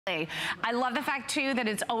I love the fact too that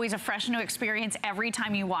it's always a fresh new experience every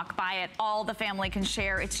time you walk by it. All the family can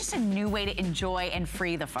share. It's just a new way to enjoy and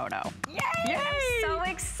free the photo. Yay! Yay! I'm so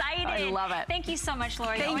excited. I love it. Thank you so much,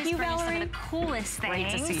 Lori. Thank you, Valerie. Some of the coolest things. Great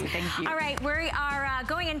to see you. Thank you. All right, we are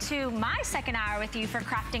going into my second hour with you for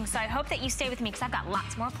crafting, so I hope that you stay with me because I've got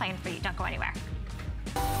lots more planned for you. Don't go anywhere.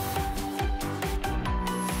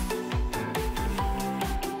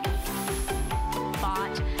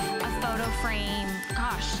 Bought a photo frame,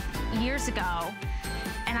 gosh, years ago,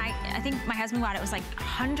 and I think my husband bought it. It was like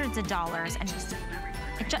hundreds of dollars, and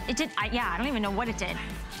it did. Yeah, I don't even know what it did.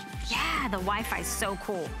 Yeah, the Wi-Fi is so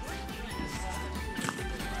cool.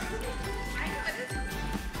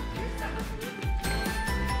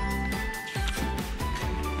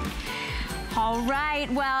 All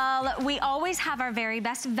right, well, we always have our very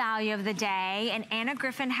best value of the day, and Anna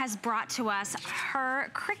Griffin has brought to us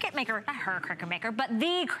her Cricut Maker, not her Cricut Maker, but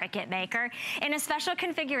the Cricut Maker in a special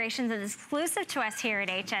configuration that is exclusive to us here at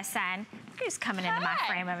HSN. Who's coming into my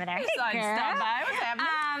frame over there? Hey, girl.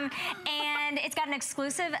 And it's got an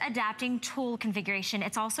exclusive adapting tool configuration.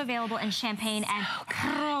 It's also available in champagne and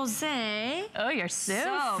rosé. Oh, you're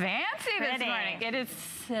so fancy this morning. It is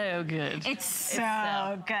so good. It's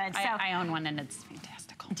so good. So I own one and it's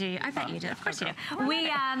fantastical. Do you? I bet you do. Of course you do.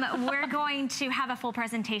 We're going to have a full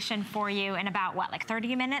presentation for you in about, what, like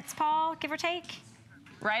 30 minutes, Paul, give or take?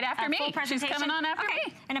 Right after me. She's coming on after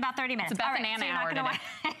me. In about 30 minutes. It's a Beth and Anna hour today.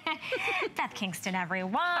 Beth Kingston,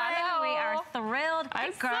 everyone. Hello. We are thrilled.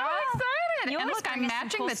 I'm so excited. And look, I'm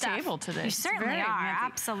matching the table today. You certainly are.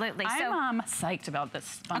 Absolutely. I'm psyched about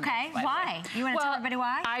this bundle. Okay, why? You want to tell everybody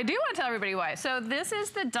why? I do want to tell everybody why. So this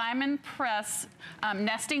is the Diamond Press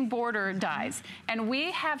nesting border dies. And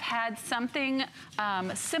we have had something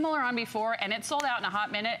similar on before, and it sold out in a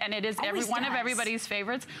hot minute, and it is one of everybody's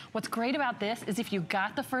favorites. What's great about this is if you got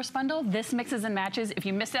the first bundle, this mixes and matches. If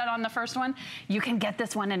you missed out on the first one, you can get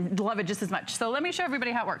this one and love it just as much. So let me show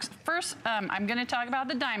everybody how it works. First, I'm going to talk about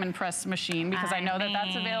the Diamond Press machine because I know that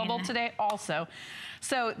that's available today also.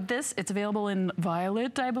 So it's available in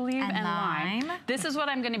violet, I believe, and lime. This is what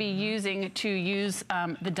I'm going to be using to use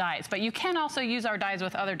the dies. But you can also use our dies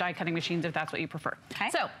with other die cutting machines if that's what you prefer. Okay.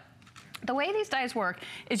 So the way these dies work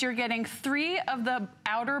is you're getting 3 of the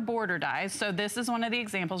outer border dies. So this is one of the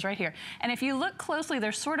examples right here. And if you look closely,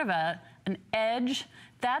 there's sort of an edge.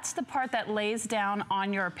 That's the part that lays down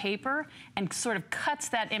on your paper and sort of cuts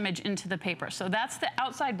that image into the paper. So that's the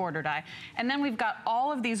outside border die. And then we've got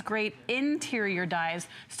all of these great interior dies.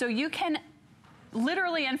 So you can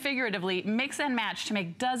literally and figuratively mix and match to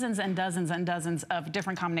make dozens and dozens and dozens of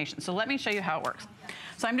different combinations. So let me show you how it works.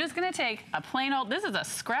 So I'm just gonna take a plain old, this is a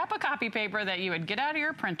scrap of copy paper that you would get out of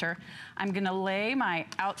your printer. I'm gonna lay my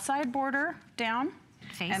outside border down.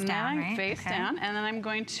 Face down, and then I'm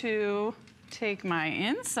going to take my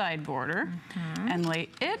inside border and lay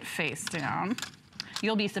it face down.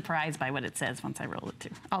 You'll be surprised by what it says once I roll it too.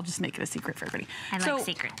 I'll just make it a secret for everybody. I like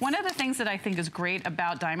secrets. One of the things that I think is great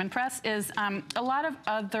about Diamond Press is a lot of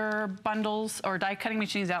other bundles or die cutting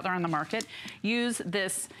machines out there on the market use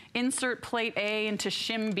this insert plate A into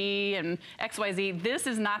shim B and XYZ. This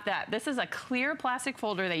is not that. This is a clear plastic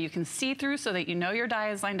folder that you can see through so that you know your die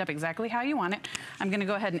is lined up exactly how you want it. I'm gonna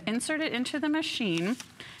go ahead and insert it into the machine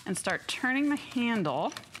and start turning the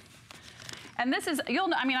handle. And this is,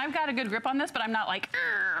 I mean, I've got a good grip on this, but I'm not like,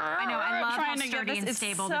 I know, I love how sturdy and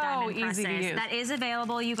stable the Diamond Press is. That is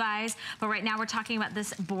available, you guys, but right now we're talking about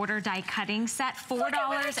this border die cutting set,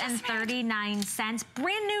 $4.39,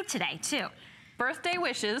 brand new today, too. Birthday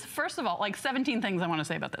wishes, first of all, like 17 things I want to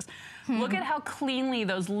say about this. Look at how cleanly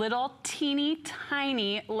those little teeny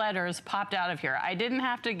tiny letters popped out of here. I didn't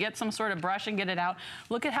have to get some sort of brush and get it out.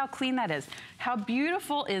 Look at how clean that is. How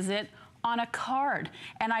beautiful is it on a card?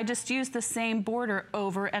 And I just used the same border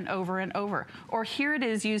over and over and over. Or here it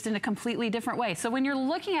is used in a completely different way. So when you're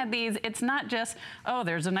looking at these, it's not just, oh,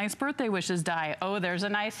 there's a nice birthday wishes die. Oh, there's a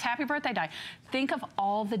nice happy birthday die. Think of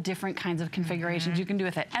all the different kinds of configurations you can do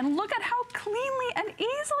with it. And look at how cleanly and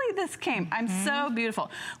easily this came. I'm so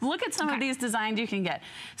beautiful. Look at some of these designs you can get.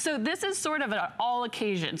 So this is sort of an all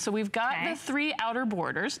occasion. So we've got the 3 outer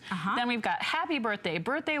borders. Then we've got happy birthday,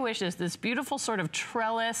 birthday wishes, this beautiful sort of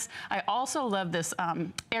trellis. I also love this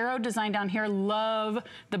arrow design down here. Love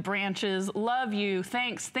the branches, love you,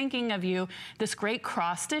 thanks, thinking of you. This great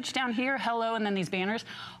cross stitch down here, hello, and then these banners.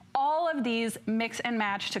 All of these mix and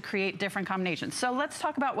match to create different combinations. So let's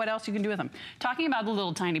talk about what else you can do with them. Talking about the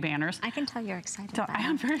little tiny banners. I can tell you're excited. I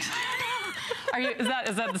am very excited. Is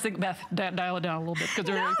that the thing? Beth, dial it down a little bit because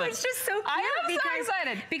no, it's just so cute. I'm so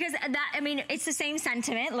excited because that. I mean, it's the same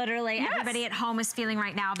sentiment. Literally, everybody at home is feeling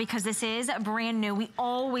right now because this is brand new. We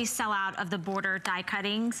always sell out of the border die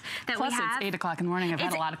cuttings that we have. Plus, it's 8 o'clock in the morning. I've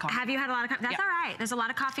had a lot of coffee. Have you had a lot of coffee? That's all right. There's a lot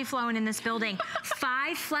of coffee flowing in this building.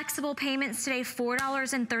 5 flexible payments today,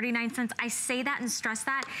 $4.39. I say that and stress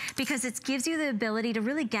that because it gives you the ability to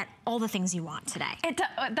really get all the things you want today.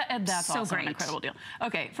 That's so also an incredible deal.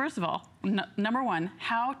 Okay, first of all, number one,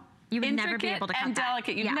 how you would never be able to cut and that.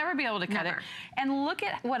 delicate. You'd never be able to cut it. And look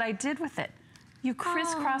at what I did with it. You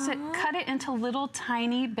crisscross it, cut it into little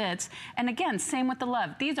tiny bits. And again, same with the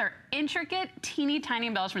love. These are intricate, teeny tiny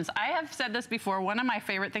embellishments. I have said this before, one of my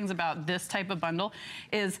favorite things about this type of bundle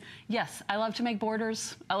is, yes, I love to make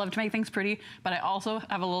borders. I love to make things pretty, but I also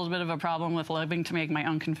have a little bit of a problem with loving to make my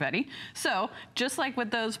own confetti. So just like with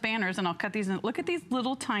those banners, and I'll cut these in, look at these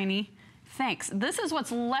little tiny thanks. This is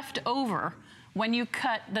what's left over when you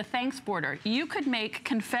cut the thanks border. You could make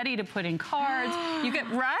confetti to put in cards. You could,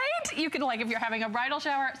 right? You could, like, if you're having a bridal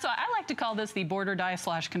shower. So I like to call this the border die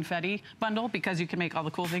 / confetti bundle because you can make all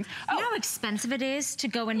the cool things. You know how expensive it is to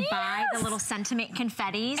go and buy the little sentiment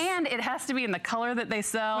confettis? And it has to be in the color that they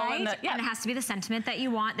sell. Right? And it has to be the sentiment that you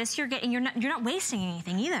want. This you're getting, you're not wasting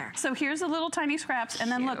anything either. So here's the little tiny scraps. And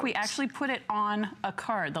then look, we actually put it on a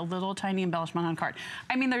card, the little tiny embellishment on a card.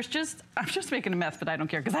 I mean, I'm just making a mess, but I don't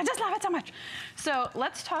care because I just love it so much. So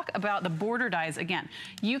let's talk about the border dies again.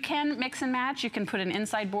 You can mix and match. You can put an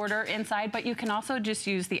inside border inside, but you can also just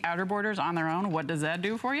use the outer borders on their own. What does that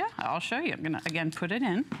do for you? I'll show you. I'm gonna, again, put it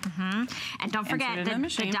in. And don't forget,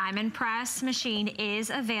 the diamond press machine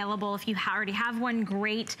is available. If you already have one,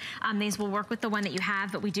 great. These will work with the one that you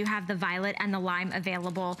have, but we do have the violet and the lime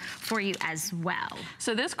available for you as well.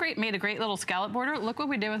 So this made a great little scallop border. Look what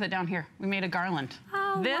we did with it down here. We made a garland.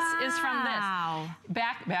 Oh, this is from this.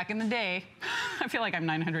 Back in the day, I feel like I'm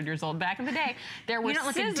 900 years old. Back in the day, there were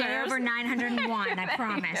scissors. You don't look a day over 901, I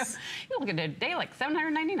promise. You look at a day like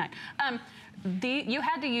 799. You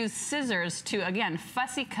had to use scissors to, again,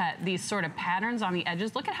 fussy cut these sort of patterns on the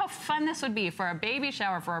edges. Look at how fun this would be for a baby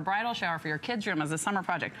shower, for a bridal shower, for your kids' room as a summer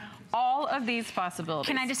project. All of these possibilities.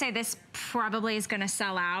 Can I just say this probably is going to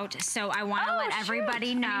sell out, so I want to let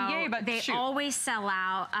everybody know. I mean, yay, but they always sell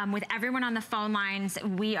out. With everyone on the phone lines,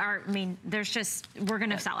 we're going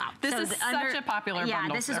to sell out. This is such a popular bundle. Yeah,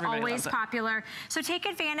 this is always popular. So take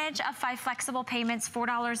advantage of 5 flexible payments,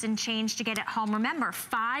 $4 and change to get it home. Remember,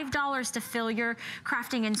 $5 to fill your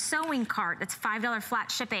crafting and sewing cart. That's $5 flat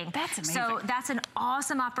shipping. That's amazing. So that's an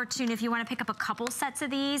awesome opportunity. If you want to pick up a couple sets of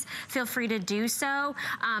these, feel free to do so.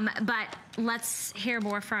 But let's hear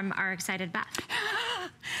more from our excited Beth.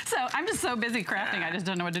 So I'm just so busy crafting, I just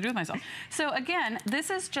don't know what to do with myself. So again,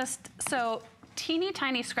 this is just so teeny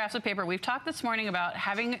tiny scraps of paper. We've talked this morning about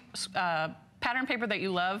having pattern paper that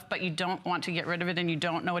you love, but you don't want to get rid of it and you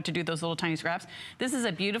don't know what to do with those little tiny scraps. This is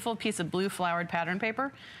a beautiful piece of blue flowered pattern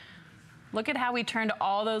paper. Look at how we turned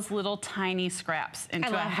all those little tiny scraps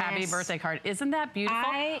into a happy birthday card. Isn't that beautiful?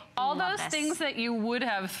 All those things that you would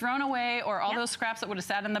have thrown away or all those scraps that would have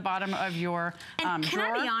sat in the bottom of your drawer. Can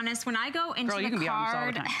I be honest, when I go into the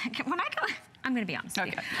card, I'm going to be honest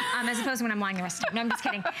with you. As opposed to when I'm lying the rest of the time. No, I'm just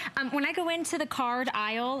kidding. When I go into the card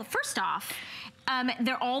aisle, first off,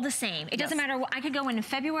 they're all the same. It doesn't matter. I could go in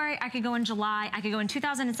February, I could go in July, I could go in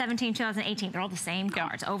 2017, 2018. They're all the same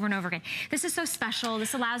cards over and over again. This is so special.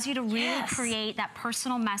 This allows you to really create that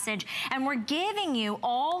personal message. And we're giving you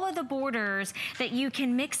all of the borders that you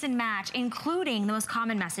can mix and match, including the most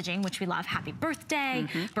common messaging, which we love. Happy birthday,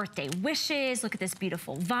 birthday wishes. Look at this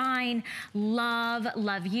beautiful vine. Love,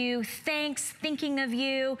 love you. Thanks, thinking of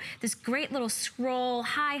you. This great little scroll.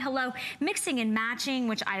 Hi, hello. Mixing and matching,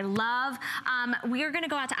 which I love. We are going to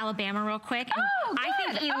go out to Alabama real quick. And I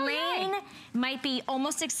think Elaine might be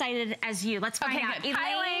almost excited as you. Let's find out.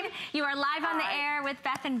 Elaine, you are live on the air with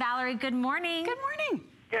Beth and Valerie. Good morning. Good morning.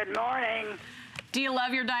 Good morning. Do you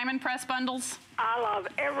love your diamond press bundles? I love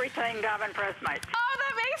everything Diamond Press makes. Oh,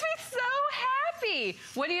 that makes me so happy.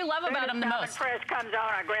 What do you love about them the most? Diamond Press comes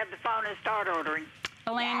on, I grab the phone and start ordering.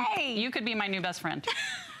 Elaine, you could be my new best friend.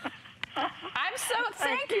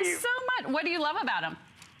 Thank you so much. What do you love about them?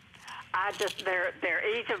 Their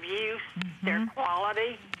ease of use, their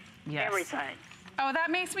quality, everything. Oh,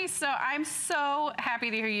 that makes me I'm so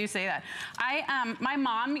happy to hear you say that. My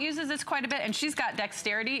mom uses this quite a bit, and she's got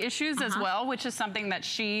dexterity issues as well, which is something that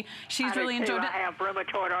she's really enjoyed. I have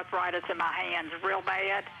rheumatoid arthritis in my hands real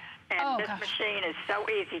bad, and this machine is so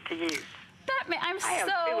easy to use. I'm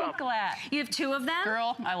so glad. You have 2 of them?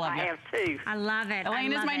 Girl, I love you. I have 2. I love it.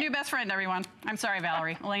 Elaine is my new best friend, everyone. I'm sorry,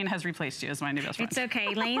 Valerie. Elaine has replaced you as my new best friend. It's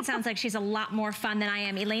okay. Elaine sounds like she's a lot more fun than I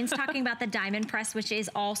am. Elaine's talking about the diamond press, which is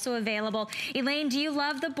also available. Elaine, do you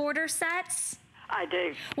love the border sets? I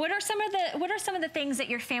do. What are some of the things that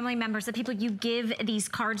your family members, the people you give these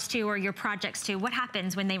cards to or your projects to, what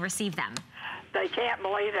happens when they receive them? They can't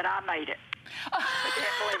believe that I made it. They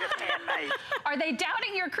can't believe it's handmade. Are they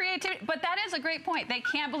doubting your creativity? But that is a great point. They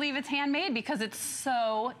can't believe it's handmade because it's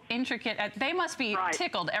so intricate. They must be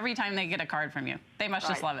tickled every time they get a card from you. They must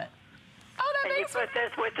just love it. Oh, that makes sense. You put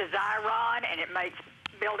this with the Xyron, and it makes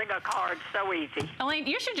building a card so easy. Elaine,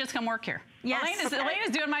 you should just come work here. Yes. Elaine is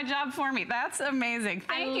doing my job for me. That's amazing.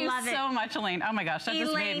 Thank you so much, Elaine. Oh my gosh, that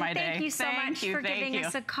just made my day. Thank you so much for giving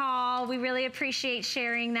us a call. We really appreciate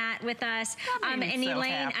sharing that with us. And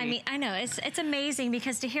Elaine, I mean, I know it's amazing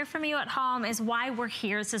because to hear from you at home is why we're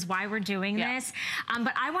here. This is why we're doing this.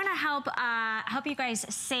 But I want to help you guys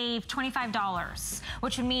save $25,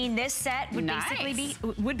 which would mean this set would basically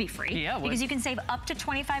be free. Yeah, because you can save up to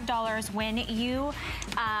 $25 when you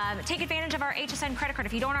take advantage of our HSN credit card.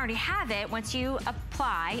 If you don't already have it, once you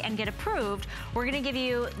apply and get approved, we're going to give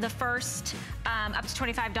you the first up to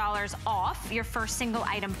 $25 off your first single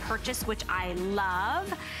item purchase, which I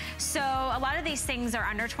love. So a lot of these things are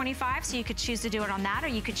under 25, so you could choose to do it on that, or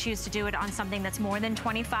you could choose to do it on something that's more than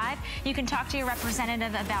 25. You can talk to your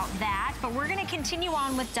representative about that, but we're going to continue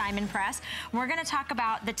on with Diamond Press. We're going to talk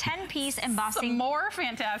about the 10-piece embossing some more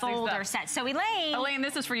fantastic folder set. So Elaine,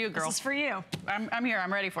 this is for you, girl. This is for you. I'm here.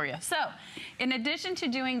 I'm ready for you. So, in addition to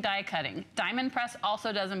doing die cutting, Diamond Press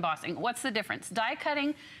also does embossing. What's the difference? Die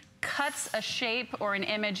cutting cuts a shape or an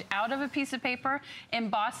image out of a piece of paper.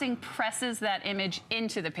 Embossing presses that image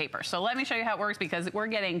into the paper. So let me show you how it works because we're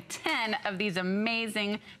getting 10 of these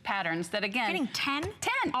amazing patterns that again... Getting 10? 10.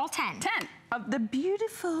 All 10? 10 of the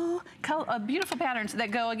beautiful patterns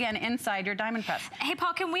that go again inside your Diamond Press. Hey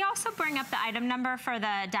Paul, can we also bring up the item number for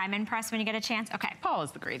the Diamond Press when you get a chance? Okay. Paul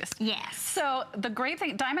is the greatest. Yes. So the great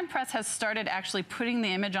thing, Diamond Press has started actually putting the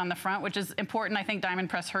image on the front, which is important. I think Diamond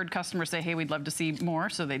Press heard customers say, hey, we'd love to see more,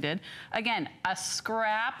 so they did. Again, a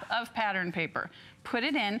scrap of pattern paper. Put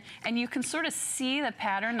it in, and you can sort of see the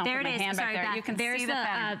pattern. I'll put my hand back there. You can see the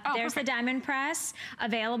pattern. There's the Diamond Press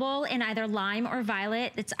available in either lime or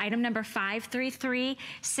violet. It's item number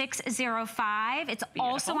 533605. It's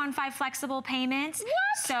also on 5 flexible payments. What?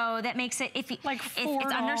 So that makes it, if it's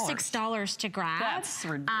under $6 to grab. That's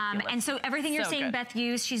ridiculous. And so everything you're seeing Beth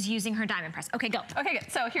use, she's using her Diamond Press. Okay, go. Okay,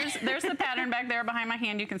 good. So there's the pattern back there behind my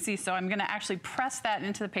hand. You can see. So I'm going to actually press that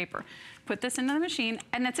into the paper. Put this into the machine,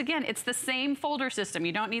 and it's the same folder system.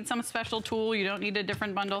 You don't need some special tool. You don't need a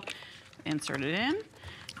different bundle. Insert it in.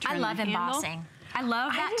 I love embossing. I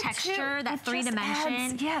love that texture, that 3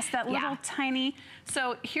 dimension. Yes, that little tiny.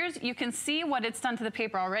 So you can see what it's done to the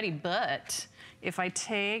paper already, but if I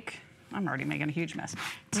take, I'm already making a huge mess.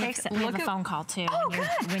 We have a phone call too. Oh, good.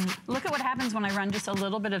 Look at what happens when I run just a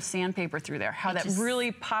little bit of sandpaper through there, how that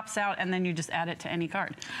really pops out, and then you just add it to any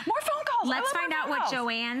card. More phone calls. Let's find out what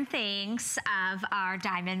Joanne thinks of our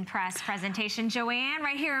Diamond Press presentation. Joanne,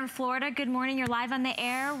 right here in Florida, good morning. You're live on the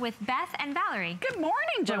air with Beth and Valerie. Good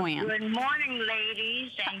morning, Joanne. Good morning,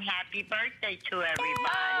 ladies, and happy birthday to everybody.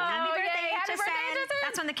 Happy birthday, happy birthday, HSN.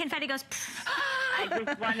 That's when the confetti goes. I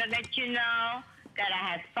just want to let you know that I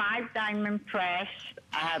have 5 Diamond Press.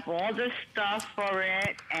 I have all the stuff for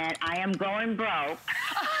it, and I am going broke.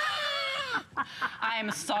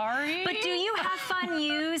 I'm sorry. But do you have fun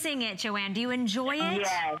using it, Joanne? Do you enjoy it?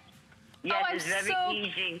 Yes. Yes, Oh, it's very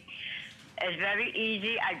easy. It's very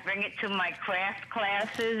easy. I bring it to my craft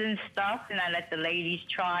classes and stuff, and I let the ladies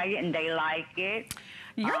try it, and they like it.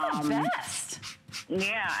 You're the best.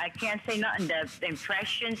 Yeah, I can't say nothing. The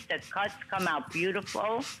impressions, the cuts come out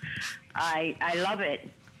beautiful. I love it.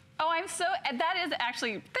 Oh, that is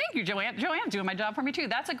actually, thank you, Joanne. Joanne's doing my job for me too.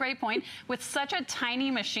 That's a great point. With such a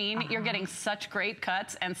tiny machine, you're getting such great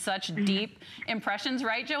cuts and such deep impressions,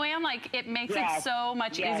 right, Joanne? Like, it makes it so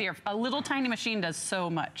much easier. A little tiny machine does so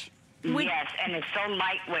much. Yes, and it's so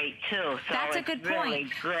lightweight too. So that's a good point. Really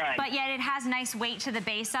good. But yet it has nice weight to the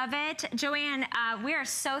base of it. Joanne, we are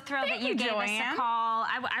so thrilled that you gave us a call.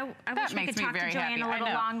 I wish we could talk to Joanne a little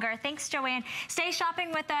longer. Thanks, Joanne. Stay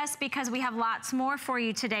shopping with us because we have lots more for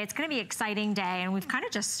you today. It's going to be an exciting day, and we've kind of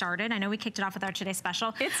just started. I know we kicked it off with our Today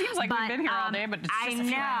Special. It seems like we've been here all day, but it's just a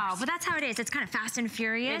few hours. But that's how it is. It's kind of fast and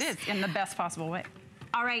furious. It is, in the best possible way.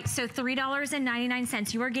 All right, so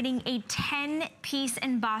 $3.99. You are getting a 10-piece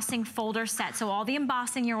embossing folder set. So all the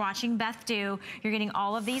embossing you're watching Beth do, you're getting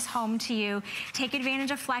all of these home to you. Take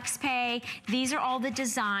advantage of FlexPay. These are all the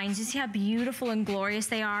designs. You see how beautiful and glorious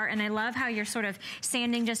they are. And I love how you're sort of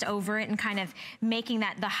sanding just over it and kind of making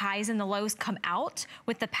that the highs and the lows come out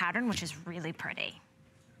with the pattern, which is really pretty.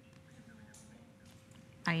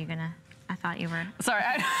 Are you gonna? I thought you were. Sorry,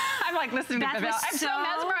 I'm like listening to Valerie. I'm so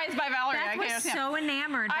mesmerized by Valerie. Beth was so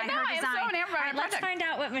enamored by her design. I am so enamored by her Let's find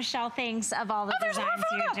out what Michelle thinks of all the designs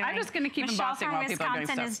you're doing. I'm just going to keep embossing while people are doing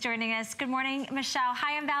stuff. Michelle from Wisconsin is joining us. Good morning, Michelle.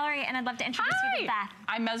 Hi, I'm Valerie, and I'd love to introduce you to Beth.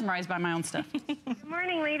 I'm mesmerized by my own stuff. Good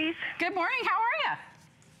morning, ladies. Good morning. How are you?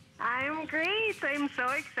 I'm great. I'm so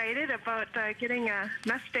excited about getting a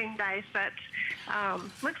nesting die set.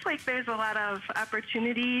 Looks like there's a lot of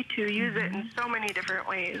opportunity to use it in so many different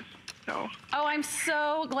ways. So. Oh, I'm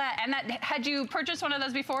so glad. And had you purchased one of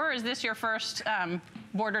those before, or is this your first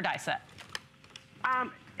border die set?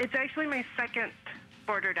 It's actually my second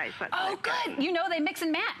border die set. Oh, good. You know they mix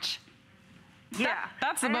and match. Yeah.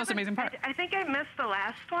 That's the most amazing part. I think I missed the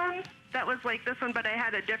last one. That was like this one, but I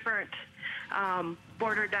had a different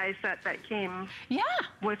border die set that came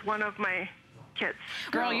with one of my kits.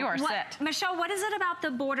 Girl, you are set. Michelle, what is it about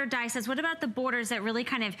the border die sets? What about the borders that really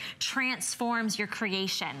kind of transforms your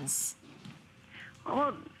creations?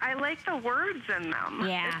 Well, I like the words in them.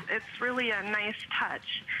 Yeah. It's really a nice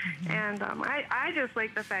touch. And I just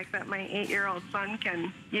like the fact that my 8-year-old son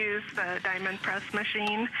can use the diamond press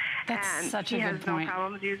machine. That's such a good point. He has no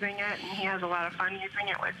problems using it, and he has a lot of fun using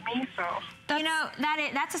it with me. So you know,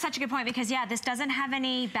 that's such a good point, because this doesn't have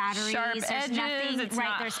any batteries. Sharp There's edges, nothing, it's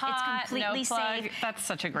right? not hot, it's completely no plug. safe. That's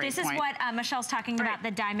such a great point. This is what Michelle's talking about,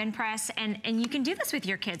 the diamond press, and you can do this with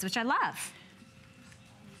your kids, which I love.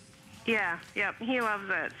 Yeah, yep, he loves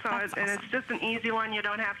it. So and it's just an easy one. You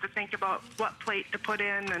don't have to think about what plate to put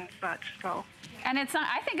in and such. So. And it's not,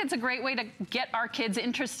 I think it's a great way to get our kids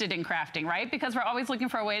interested in crafting, right? Because we're always looking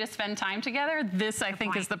for a way to spend time together. This, I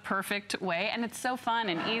think, is the perfect way. And it's so fun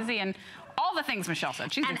and easy and all the things Michelle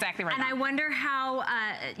said. She's exactly right. And I wonder how,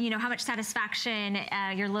 how much satisfaction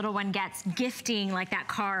your little one gets gifting like that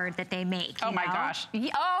card that they make. Oh my gosh.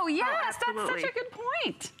 Oh yes, that's such a good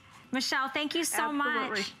point. Michelle, thank you so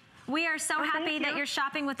much. We are so happy that you're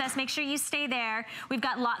shopping with us. Make sure you stay there. We've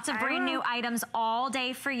got lots of brand new items all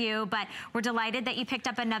day for you, but we're delighted that you picked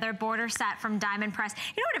up another border set from Diamond Press.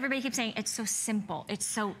 You know what everybody keeps saying? It's so simple. It's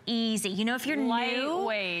so easy. You know, if you're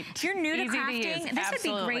lightweight, if you're new to crafting, this would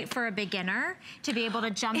be great for a beginner to be able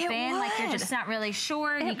to jump in. Like you're just not really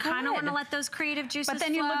sure. And you kind of want to let those creative juices flow. But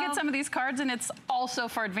then you look at some of these cards and it's also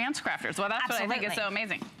for advanced crafters. Well, that's what I think is so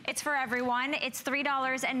amazing. It's for everyone. It's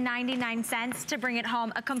 $3.99 to bring it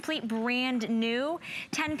home. A complete brand new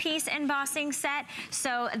 10-piece embossing set.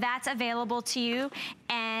 So that's available to you.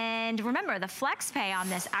 And remember, the flex pay on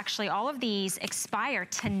this, actually all of these expire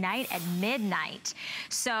tonight at midnight.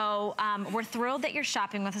 So we're thrilled that you're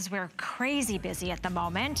shopping with us. We're crazy busy at the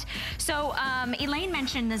moment. So Elaine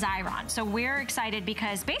mentioned the Xyron. So we're excited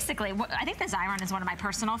because basically, I think the Xyron is one of my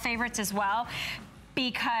personal favorites as well,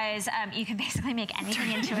 because you can basically make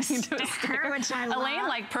anything into a sticker, which I love. Elaine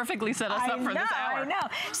like perfectly set us up for this hour. I know.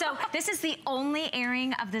 So this is the only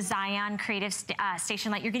airing of the Zion Creative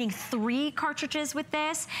Station Light. You're getting 3 cartridges with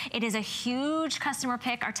this. It is a huge customer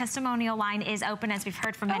pick. Our testimonial line is open, as we've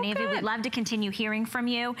heard from many of you. We'd love to continue hearing from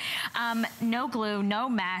you. No glue, no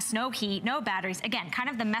mess, no heat, no batteries. Again, kind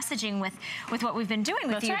of the messaging with what we've been doing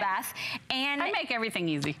with you, Beth. And I make everything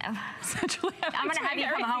easy. Essentially, I'm going to have you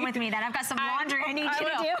come home with me then. I've got some laundry I need you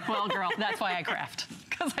to do. Well, girl, that's why I craft,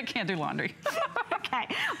 because I can't do laundry. Okay,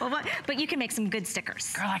 well, but you can make some good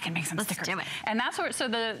stickers. Girl, I can make some stickers. Let's do it. And that's where, so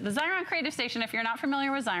the Xyron Creative Station, if you're not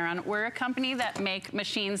familiar with Xyron, we're a company that make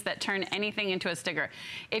machines that turn anything into a sticker.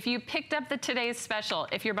 If you picked up the Today's Special,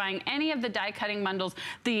 if you're buying any of the die cutting bundles,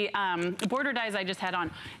 the border dies I just had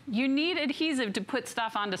on, you need adhesive to put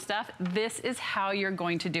stuff onto stuff. This is how you're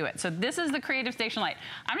going to do it. So this is the Creative Station Light.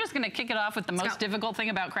 I'm just gonna kick it off with the most difficult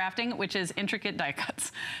thing about crafting, which is intricate die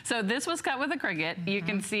cuts. So this was cut with a Cricut. You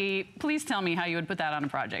can see, please tell me how you would put that on a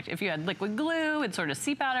project. If you had liquid glue, it'd sort of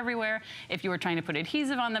seep out everywhere. If you were trying to put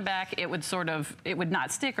adhesive on the back, it would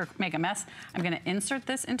not stick or make a mess. I'm gonna insert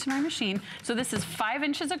this into my machine. So this is 5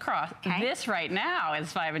 inches across. This right now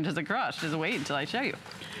is 5 inches across. Just wait until I show you.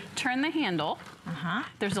 Turn the handle.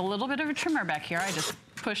 There's a little bit of a trimmer back here. I just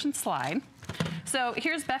push and slide. So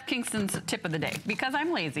here's Beth Kingston's tip of the day. Because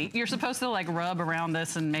I'm lazy, you're supposed to like rub around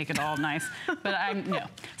this and make it all nice, but no.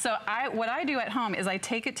 So what I do at home is I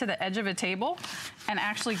take it to the edge of a table and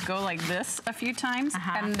actually go like this a few times,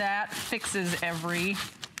 and that fixes every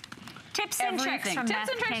Tips and tricks from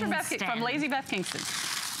from Lazy Beth Kingston.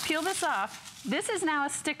 Peel this off. This is now a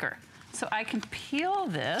sticker. So I can peel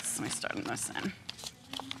this. Let me start on this end.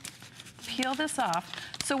 Peel this off.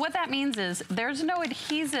 So what that means is there's no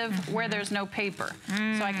adhesive where there's no paper.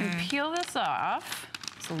 So I can peel this off.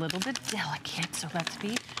 It's a little bit delicate, so let's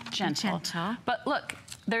be gentle. But look,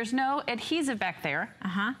 there's no adhesive back there.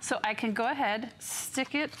 So I can go ahead,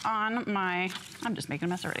 stick it on my, I'm just making a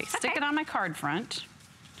mess already. Stick it on my card front.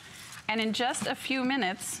 And in just a few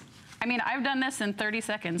minutes, I mean, I've done this in 30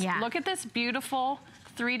 seconds. Look at this beautiful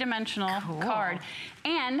three-dimensional card.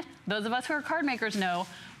 And those of us who are card makers know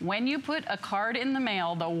when you put a card in the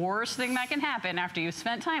mail, the worst thing that can happen after you've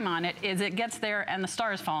spent time on it is it gets there and the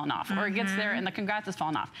star is falling off, or it gets there and the congrats is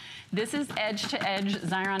falling off. This is edge-to-edge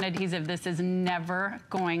Xyron adhesive. This is never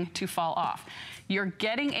going to fall off. You're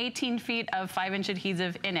getting 18 feet of 5-inch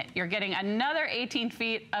adhesive in it. You're getting another 18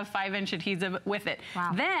 feet of 5-inch adhesive with it.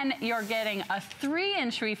 Then you're getting a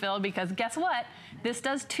 3-inch refill because guess what? This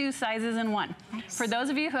does 2 sizes in one. For those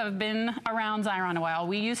of you who have been around Xyron a while,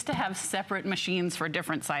 we used to have separate machines for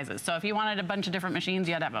different sizes. So if you wanted a bunch of different machines,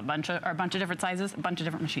 you had to have a bunch of different sizes, a bunch of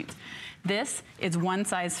different machines. This is one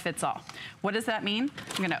size fits all. What does that mean?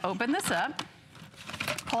 I'm gonna open this up,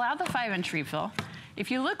 pull out the 5-inch refill. If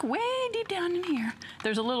you look way deep down in here,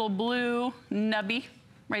 there's a little blue nubby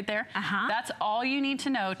right there. That's all you need to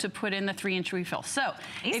know to put in the 3-inch refill. So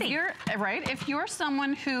if you're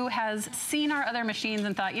someone who has seen our other machines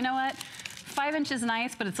and thought, you know what, 5-inch is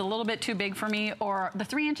nice, but it's a little bit too big for me, or the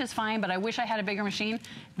 3-inch is fine, but I wish I had a bigger machine.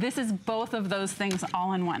 This is both of those things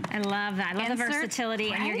all in one. I love that. I love the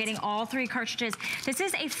versatility, and you're getting all 3 cartridges. This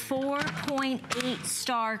is a 4.8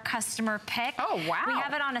 star customer pick. Oh, wow. We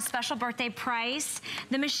have it on a special birthday price.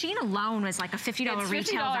 The machine alone was like a $50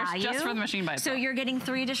 retail value. Just for the machine by itself. So you're getting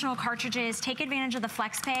 3 additional cartridges. Take advantage of the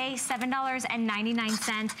FlexPay,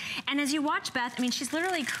 $7.99. And as you watch Beth, I mean, she's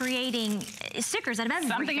literally creating stickers out of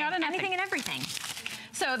everything. Something out of nothing. Anything and everything.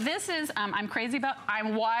 So this is,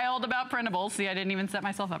 I'm wild about printables. See, I didn't even set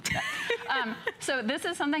myself up for that. So this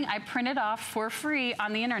is something I printed off for free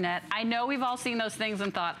on the internet. I know we've all seen those things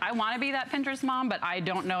and thought, I want to be that Pinterest mom, but I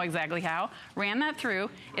don't know exactly how. Ran that through.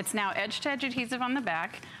 It's now edge-to-edge adhesive on the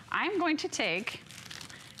back. I'm going to take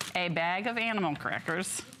a bag of animal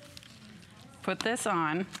crackers, put this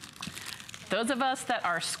on. Those of us that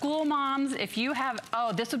are school moms, if you have,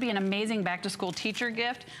 oh, this would be an amazing back-to-school teacher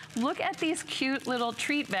gift. Look at these cute little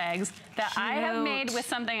treat bags that I have made with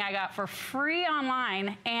something I got for free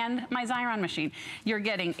online and my Xyron machine. You're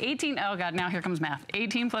getting 18, oh God, now here comes math.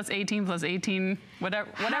 18 plus 18 plus 18, whatever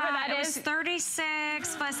that is. It was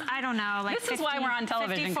 36 plus, I don't know, like This 50, is why we're on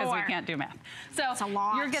television, because we can't do math. So it's a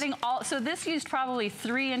lot. You're getting all, so this used probably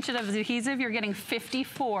 3 inches of adhesive. You're getting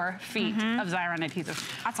 54 feet of Xyron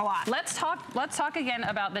adhesive. That's a lot. Let's talk again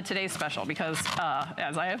about the today's special because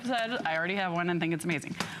as I have said, I already have one and think it's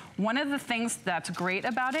amazing. One of the things that's great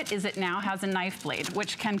about it is it now has a knife blade,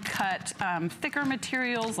 which can cut thicker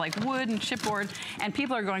materials like wood and chipboard, and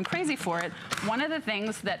people are going crazy for it. One of the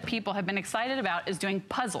things that people have been excited about is doing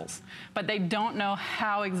puzzles, but they don't know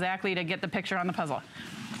how exactly to get the picture on the puzzle.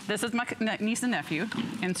 This is my niece and nephew.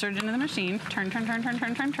 Insert it into the machine. Turn, turn, turn, turn,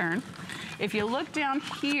 turn, turn, turn. If you look down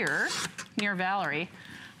here near Valerie,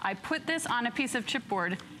 I put this on a piece of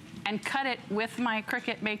chipboard and cut it with my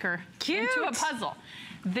Cricut Maker into a puzzle.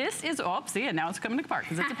 This is, oh, see, and now it's coming apart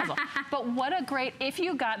because it's a puzzle. But what a great, if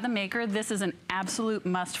you got the Maker, this is an absolute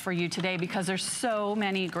must for you today because there's so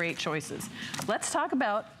many great choices. Let's talk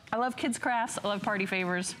about, I love kids crafts, I love party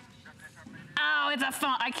favors. Oh, it's a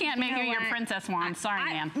phone. I can't make you your princess wand. Sorry,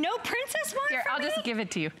 man. No princess wand Here, for I'll me? just give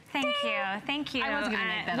it to you. Thank you. Thank you. I was going to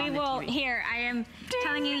make that on the TV. Here, I am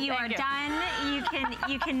telling you, you are done.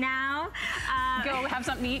 You can now go have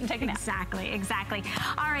something to eat and take a nap. Exactly, exactly.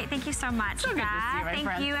 All right, thank you so much, So good to see you, my Thank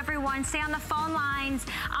friend. you, everyone. Stay on the phone lines.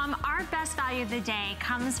 Our best value of the day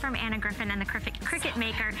comes from Anna Griffin and the Cricut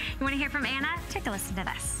Maker. You want to hear from Anna? Take a listen to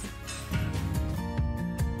this.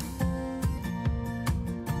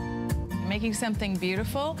 Making something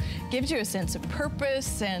beautiful gives you a sense of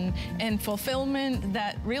purpose and fulfillment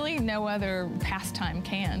that really no other pastime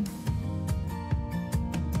can.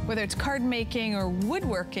 Whether it's card making or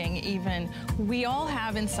woodworking even, we all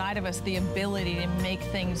have inside of us the ability to make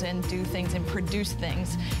things and do things and produce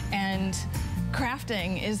things. And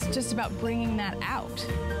crafting is just about bringing that out.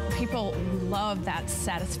 People love that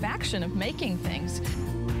satisfaction of making things.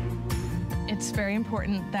 It's very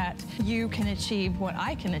important that you can achieve what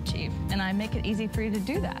I can achieve, and I make it easy for you to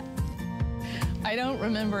do that. I don't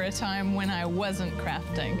remember a time when I wasn't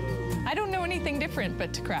crafting. I don't know anything different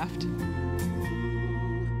but to craft.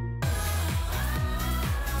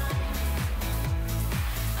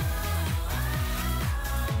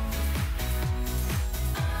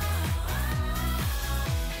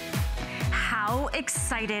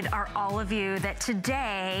 excited are all of you that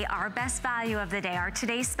today, our best value of the day, our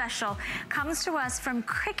today's special, comes to us from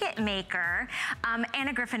Cricut Maker.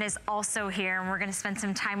 Anna Griffin is also here, and we're gonna spend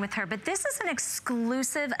some time with her, but this is an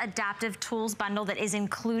exclusive adaptive tools bundle that is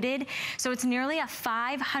included, so it's nearly a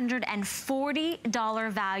 $540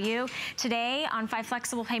 value. Today, on 5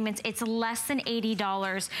 flexible payments, it's less than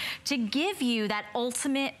 $80 to give you that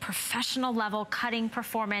ultimate professional level cutting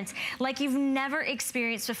performance like you've never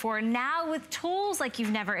experienced before, now with tools like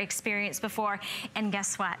you've never experienced before. And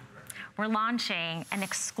guess what? We're launching an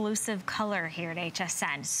exclusive color here at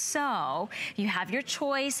HSN. So you have your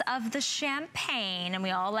choice of the champagne, and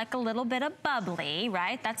we all like a little bit of bubbly,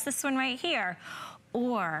 right? That's this one right here.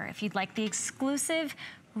 Or if you'd like the exclusive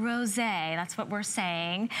rosé, that's what we're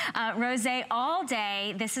saying. Rosé all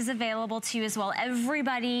day, this is available to you as well.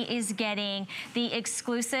 Everybody is getting the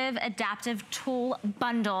exclusive adaptive tool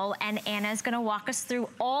bundle, and Anna's gonna walk us through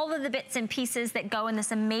all of the bits and pieces that go in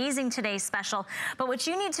this amazing today's special. But what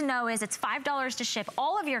you need to know is it's $5 to ship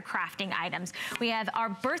all of your crafting items. We have our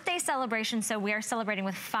birthday celebration, so we are celebrating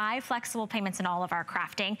with 5 flexible payments in all of our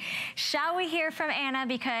crafting. Shall we hear from Anna?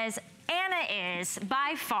 Because Anna is,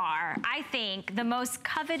 by far, I think, the most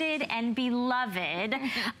coveted and beloved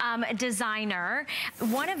designer,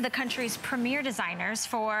 one of the country's premier designers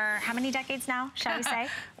for how many decades now, shall we say?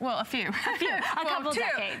 Well, a few. A couple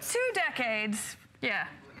decades. 2 decades, yeah.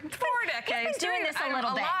 4 decades. You've been doing this a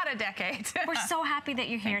little bit. A lot of decades. We're so happy that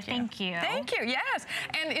you're here. Thank you. Thank you, yes.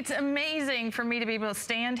 And it's amazing for me to be able to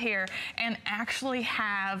stand here and actually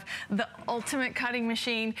have the ultimate cutting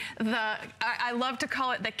machine. I love to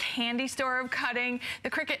call it the candy store of cutting. The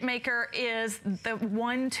Cricut Maker is the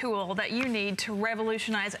one tool that you need to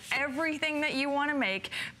revolutionize everything that you want to make,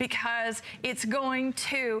 because it's going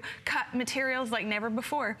to cut materials like never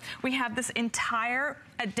before. We have this entire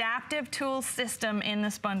adaptive tool system in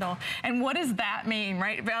this bundle. And what does that mean,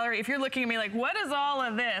 right, Valerie? If you're looking at me like, what is all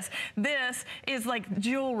of this? This is like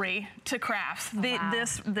jewelry to crafts. Oh, wow.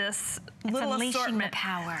 This little unleashing assortment. The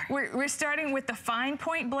power. We're starting with the fine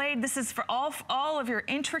point blade. This is for all of your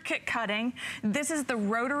intricate cutting. This is the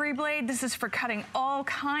rotary blade. This is for cutting all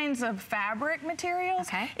kinds of fabric materials,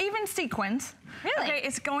 even sequins. Really? Okay,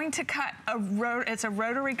 it's going to cut it's a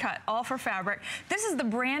rotary cut, all for fabric. This is the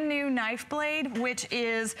brand new knife blade, which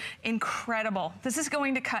is incredible. This is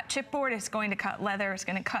going to cut chipboard, it's going to cut leather, it's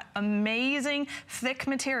going to cut amazing thick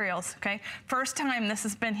materials, okay? First time this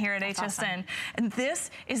has been here at HSN. Awesome. And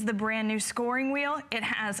this is the brand new scoring wheel. It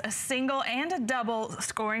has a single and a double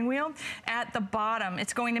scoring wheel at the bottom.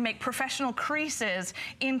 It's going to make professional creases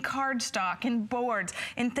in cardstock, in boards,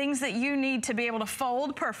 in things that you need to be able to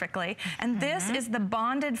fold perfectly. And this is the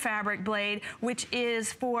bonded fabric blade, which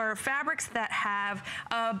is for fabrics that have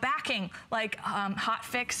backing, like hot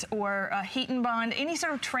fix or heat and bond, any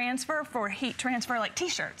sort of transfer for heat transfer, like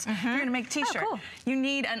t-shirts. You're gonna make t-shirt. Cool. You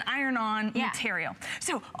need an iron-on material.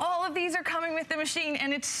 So all of these are coming with the machine,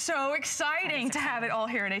 and it's so exciting to have it all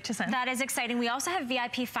here at HSN. That is exciting. We also have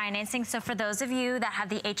VIP financing, so for those of you that have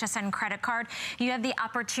the HSN credit card, you have the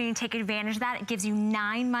opportunity to take advantage of that. It gives you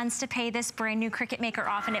 9 months to pay this brand new Cricut Maker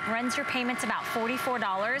off, and it runs your payments about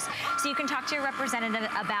 $44, so you can talk to your representative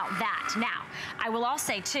about that. Now, I will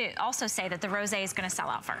also say that the rosé is going to sell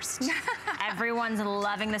out first. Everyone's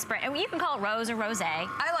loving this brand. And you can call it rose or rosé.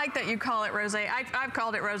 I like that you call it rosé. I've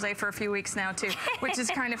called it rosé for a few weeks now too, which is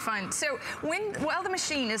kind of fun. So while the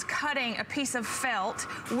machine is cutting a piece of felt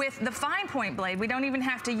with the fine point blade, we don't even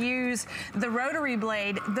have to use the rotary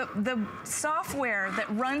blade. The software that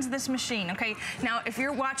runs this machine, okay? Now, if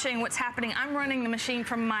you're watching what's happening, I'm running the machine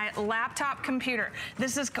from my laptop computer.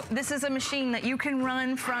 This is a machine that you can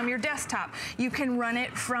run from your desktop. You can run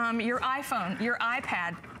it from your iPhone, your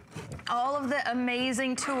iPad. All of the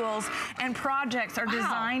amazing tools and projects are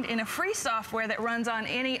designed in a free software that runs on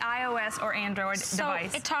any iOS or Android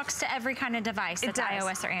device. So it talks to every kind of device that's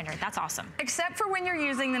iOS or Android. That's awesome. Except for when you're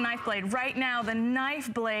using the knife blade. Right now, the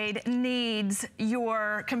knife blade needs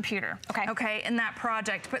your computer. Okay, in that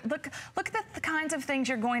project. But look at the kinds of things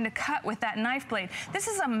you're going to cut with that knife blade. This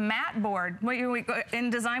is a mat board. In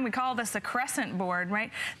design, we call this a crescent board,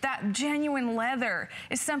 right? That genuine leather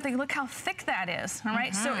is something, look how thick that is, all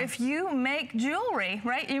right? So if you make jewelry,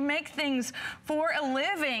 right, you make things for a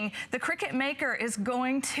living, the Cricut Maker is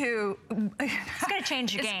going to... It's going to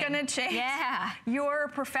change your game. It's going to change. Yeah. Your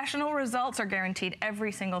professional results are guaranteed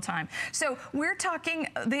every single time. So we're talking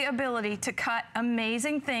the ability to cut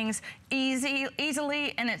amazing things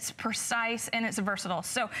easily, and it's precise, and it's versatile.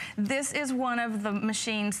 So this is one of the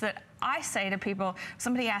machines that I say to people,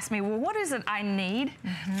 somebody asks me, well, what is it I need?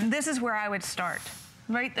 This is where I would start.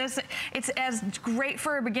 right? It's as great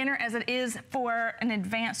for a beginner as it is for an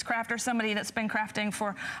advanced crafter, somebody that's been crafting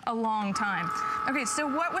for a long time. Okay, so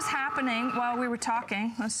what was happening while we were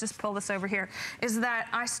talking, let's just pull this over here, is that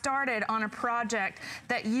I started on a project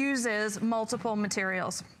that uses multiple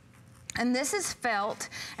materials. And this is felt,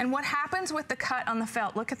 and what happens with the cut on the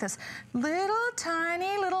felt, look at this, little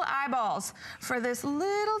tiny little eyeballs for this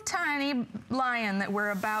little tiny lion that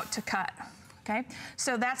we're about to cut. Okay,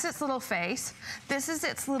 so that's its little face. This is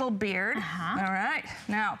its little beard. All right,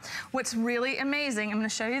 now what's really amazing, I'm going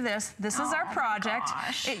to show you this. This is our project.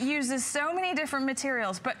 It uses so many different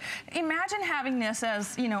materials, but imagine having this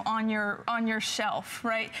as, you know, on your shelf,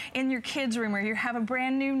 right? In your kids' room where you have a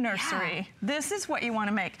brand new nursery. Yeah. This is what you want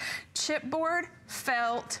to make. Chipboard,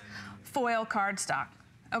 felt, foil cardstock.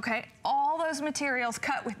 Okay, all those materials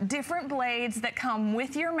cut with different blades that come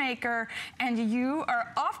with your maker, and you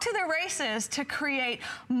are off to the races to create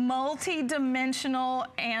multi-dimensional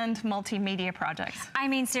and multimedia projects. I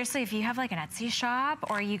mean, seriously, if you have like an Etsy shop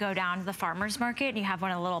or you go down to the farmer's market and you have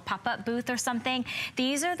one of the little pop-up booth or something,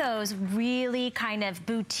 these are those really kind of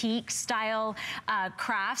boutique style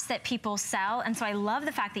crafts that people sell. And so I love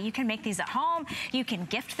the fact that you can make these at home, you can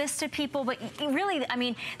gift this to people, but really, I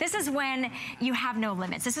mean, this is when you have no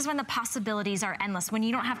limits. This is when the possibilities are endless, when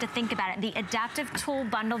you don't have to think about it. The adaptive tool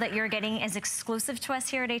bundle that you're getting is exclusive to us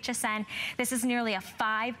here at HSN. This is nearly a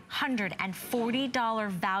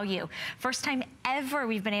 $540 value. First time ever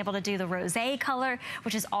we've been able to do the rosé color,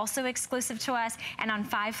 which is also exclusive to us. And on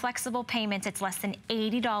 5 flexible payments, it's less than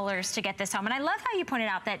 $80 to get this home. And I love how you pointed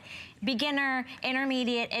out that beginner,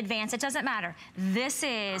 intermediate, advanced, it doesn't matter. This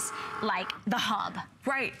is like the hub.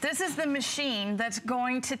 Right, this is the machine that's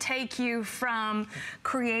going to take you from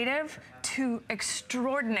creative to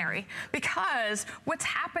extraordinary, because what's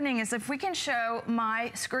happening is, if we can show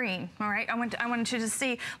my screen, all right, I want you to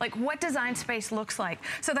see like what design space looks like.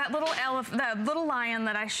 So that little that little lion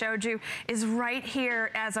that I showed you is right here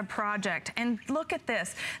as a project, and look at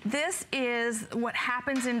this. This is what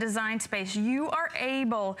happens in design space. You are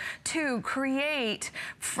able to create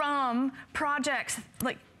from projects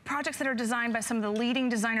that are designed by some of the leading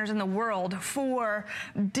designers in the world for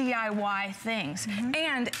DIY things,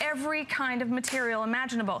 and every kind of material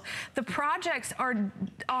imaginable. The projects are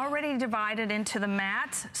already divided into the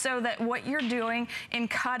mats, so that what you're doing in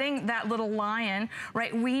cutting that little lion,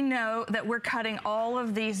 right, we know that we're cutting all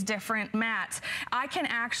of these different mats. I can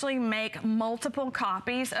actually make multiple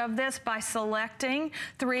copies of this by selecting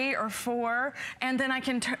 3 or 4, and then I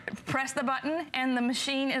can press the button and the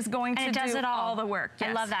machine is going to do all the work. Yes.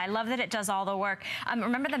 I love that. I love that it does all the work.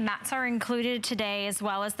 Remember, the mats are included today, as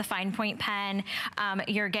well as the fine point pen.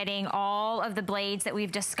 You're getting all of the blades that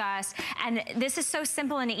we've discussed. And this is so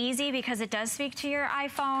simple and easy because it does speak to your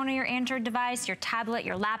iPhone or your Android device, your tablet,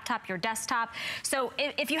 your laptop, your desktop. So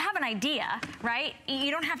if you have an idea, right, you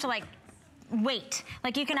don't have to like wait.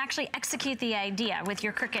 Like, you can actually execute the idea with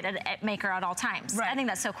your Cricut maker at all times. Right. I think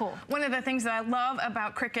that's so cool. One of the things that I love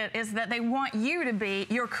about Cricut is that they want you to be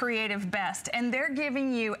your creative best, and they're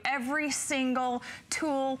giving you every single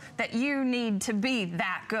tool that you need to be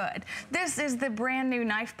that good. This is the brand new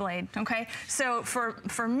knife blade, okay? So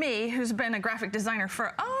for me, who's been a graphic designer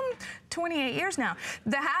for 28 years now,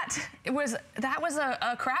 that was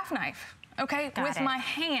a craft knife. Okay, with my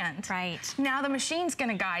hand. Right. Now the machine's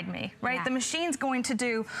gonna guide me, right? Yeah. The machine's going to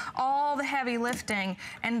do all the heavy lifting,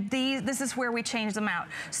 and this is where we change them out.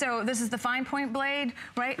 So this is the fine point blade,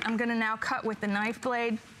 right? I'm gonna now cut with the knife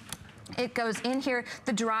blade. It goes in here.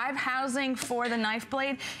 The drive housing for the knife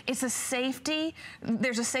blade, it's a safety,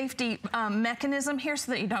 there's a safety mechanism here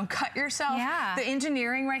so that you don't cut yourself. Yeah. The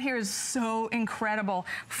engineering right here is so incredible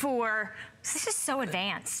for... This is so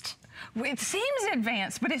advanced. It seems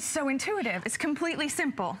advanced, but it's so intuitive. It's completely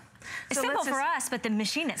simple. It's simple for us, but the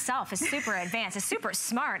machine itself is super advanced. It's super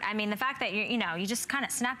smart. I mean, the fact that you just kind of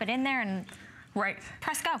snap it in there and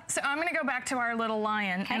press go. So I'm gonna go back to our little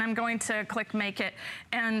lion, and I'm going to click make it,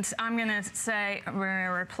 and I'm gonna say we're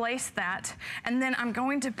gonna replace that, and then I'm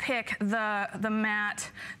going to pick the mat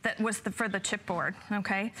that was for the chipboard,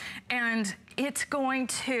 okay? And it's going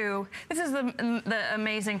to, this is the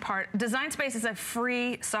amazing part. Design Space is a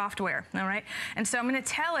free software, all right? And so I'm gonna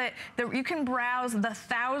tell it that you can browse the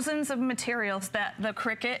thousands of materials that the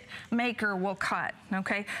Cricut maker will cut,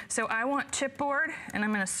 okay? So I want chipboard, and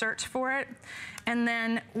I'm gonna search for it. And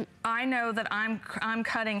then I know that I'm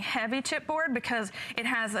cutting heavy chipboard because it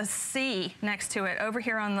has a C next to it over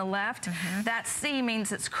here on the left. That C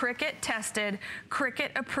means it's Cricut tested, Cricut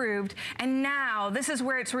approved. And now this is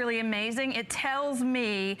where it's really amazing. It tells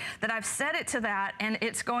me that I've set it to that, and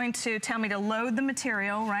it's going to tell me to load the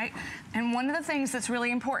material, right? And one of the things that's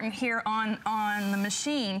really important here on the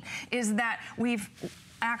machine is that we've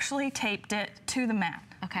actually taped it to the mat.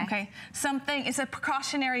 Okay. It's a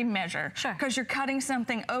precautionary measure. Sure. Because you're cutting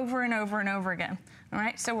something over and over and over again. All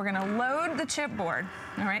right, so we're gonna load the chipboard.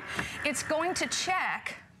 All right, it's going to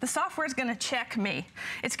check, the software is gonna check me.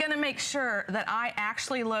 It's gonna make sure that I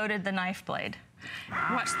actually loaded the knife blade.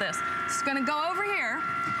 Watch this. It's gonna go over here,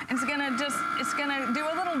 and it's gonna do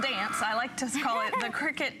a little dance. I like to call it the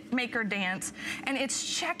Cricut Maker dance. And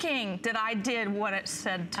it's checking that I did what it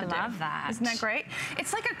said to do. I love that. Isn't that great?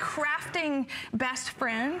 It's like a crafting best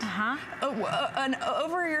friend. An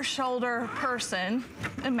over-your-shoulder person,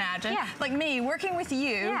 imagine. Yeah. Like me, working with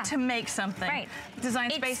you to make something. Right. Design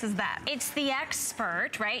Space is that. It's the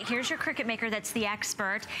expert, right? Here's your Cricut Maker that's the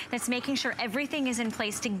expert, that's making sure everything is in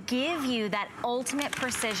place to give you that ultimate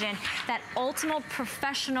precision, that ultimate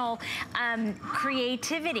professional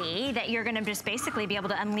creativity that you're gonna just basically be able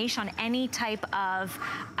to unleash on any type of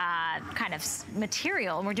kind of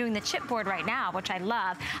material. And we're doing the chipboard right now, which I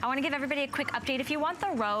love. I wanna give everybody a quick update. If you want the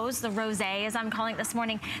rosé, as I'm calling it this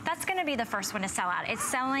morning, that's gonna be the first one to sell out. It's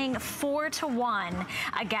selling 4-to-1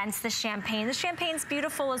 against the champagne. The champagne's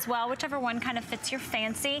beautiful as well, whichever one kind of fits your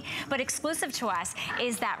fancy, but exclusive to us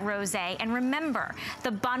is that rosé. And remember,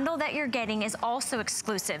 the bundle that you're getting is also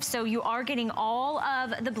exclusive. So you are getting all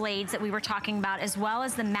of the blades that we were talking about, as well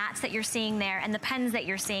as the mats that you're seeing there and the pens that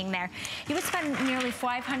you're seeing there. You would spend nearly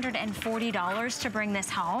 $540 to bring this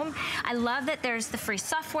home. I love that there's the free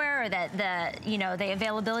software, or that the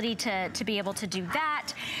availability to be able to do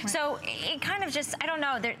that. Right. So it kind of just, I don't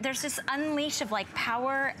know, there's this unleash of like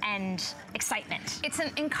power and excitement. It's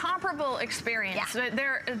an incomparable experience.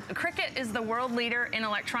 Yeah. Cricut is the world leader in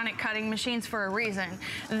electronic cutting machines for a reason.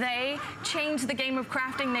 They changed the game of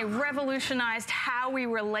crafting. They revolutionized how we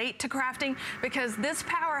relate to crafting, because this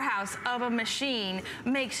powerhouse of a machine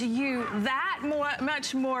makes you that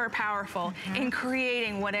much more powerful in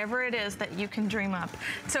creating whatever it is that you can dream up.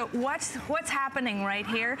 So what's happening right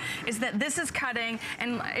here is that this is cutting,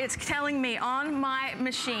 and it's telling me on my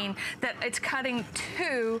machine that it's cutting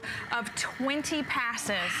 2 of 20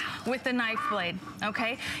 passes with the knife blade.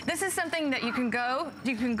 Okay, this is something that you can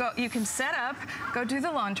set up, go do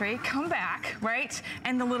the laundry, come back, right,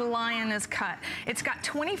 and the little lion is cut. It's got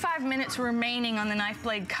 25 minutes remaining on the knife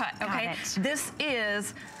blade cut. Okay, this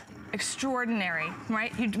is extraordinary,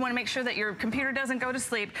 right? You want to make sure that your computer doesn't go to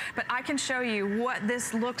sleep, but I can show you what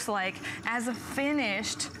this looks like as a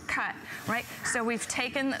finished cut, right? So you've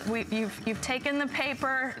taken the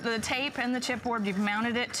paper, the tape, and the chipboard, you've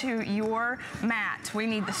mounted it to your mat. We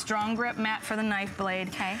need the strong grip mat for the knife blade.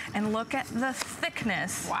 Okay. And look at the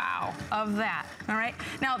thickness of that, all right?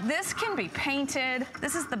 Now, this can be painted.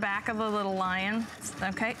 This is the back of a little lion,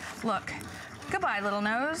 okay? Look. Goodbye, little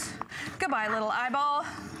nose. Goodbye, little eyeball.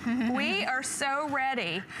 We are so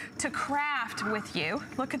ready to craft with you.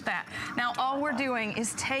 Look at that. Now, all we're doing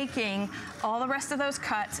is taking all the rest of those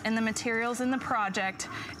cuts and the materials in the project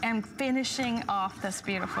and finishing off this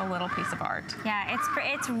beautiful little piece of art. Yeah,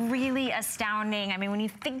 it's really astounding. I mean, when you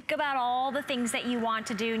think about all the things that you want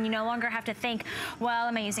to do, and you no longer have to think, well,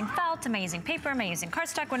 am I using felt? Am I using paper? Am I using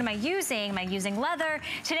cardstock? What am I using? Am I using leather?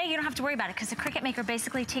 Today, you don't have to worry about it, because the Cricut Maker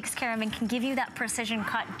basically takes care of and can give you that precision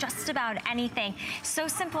cut just about anything. So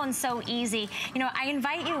simple and so easy. You know, I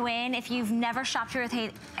invite you in, if you've never shopped here at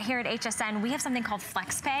HSN, we have something called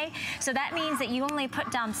FlexPay. So that means that you only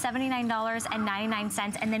put down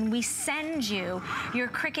 $79.99, and then we send you your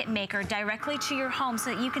Cricut Maker directly to your home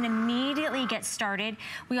so that you can immediately get started.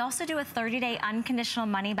 We also do a 30-day unconditional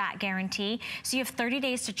money-back guarantee. So you have 30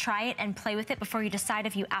 days to try it and play with it before you decide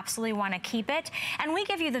if you absolutely want to keep it. And we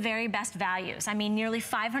give you the very best values. I mean, nearly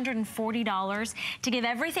 $540 to give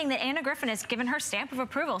everything that Anna Griffin has given her stamp of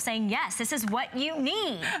approval, saying, yes, this is what you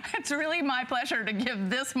need. It's really my pleasure to give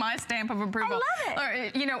this my stamp of approval. I love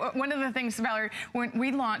it. You know, one of the things, Valerie, when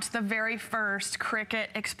we launched the very first Cricut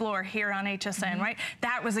Explore here on HSN, right?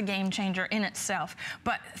 That was a game changer in itself.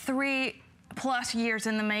 But 3+ years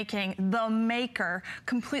in the making, the Maker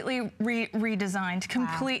completely redesigned,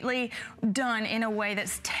 completely done in a way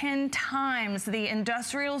that's 10 times the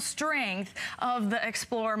industrial strength of the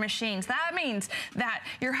Explorer machines. That means that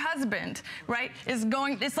your husband, right, is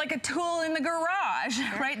going, it's like a tool in the garage.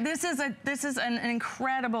 garage, right? This is an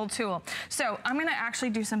incredible tool. So I'm gonna actually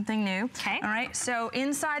do something new. Okay. All right, so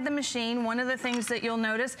inside the machine, one of the things that you'll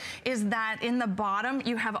notice is that in the bottom,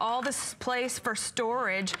 you have all this place for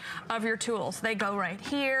storage of your tools. They go right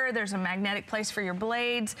here. There's a magnetic place for your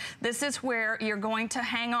blades. This is where you're going to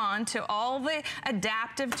hang on to all the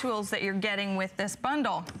adaptive tools that you're getting with this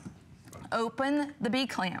bundle. Open the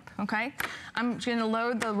B-clamp, okay? I'm gonna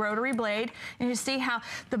load the rotary blade, and you see how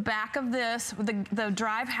the back of this, the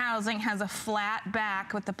drive housing has a flat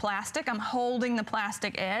back with the plastic. I'm holding the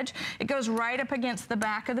plastic edge. It goes right up against the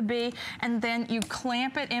back of the B, and then you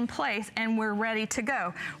clamp it in place, and we're ready to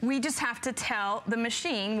go. We just have to tell the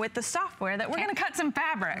machine with the software that we're gonna cut some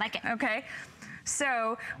fabric. Like it. Okay?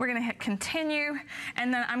 So we're gonna hit continue,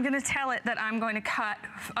 and then I'm gonna tell it that I'm going to cut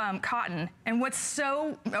cotton. And what's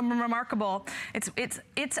so remarkable, it's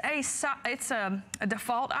a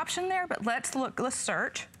default option there, but let's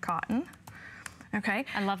search cotton. Okay.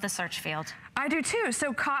 I love the search field. I do too.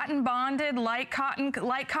 So cotton bonded, light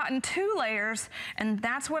cotton 2 layers, and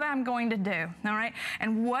that's what I'm going to do, all right?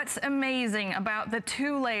 And what's amazing about the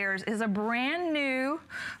 2 layers is a brand new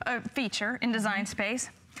feature in Design Space.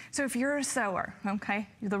 So if you're a sewer, okay,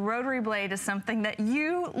 the rotary blade is something that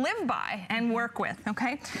you live by and work with,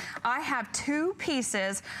 okay? I have 2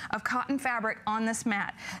 pieces of cotton fabric on this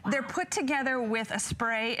mat. Wow. They're put together with a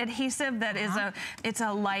spray adhesive that is it's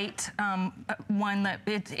a light one that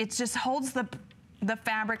it just holds the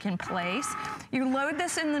fabric in place. You load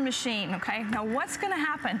this in the machine, okay? Now what's gonna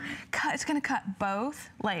happen? It's gonna cut both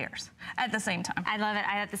layers at the same time. I love it,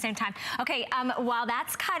 at the same time. Okay, while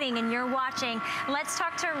that's cutting and you're watching, let's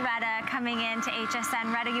talk to Retta coming in to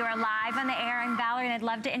HSN. Retta, you are live on the air. I'm Valerie, and I'd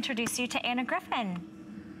love to introduce you to Anna Griffin.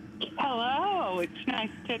 Hello, it's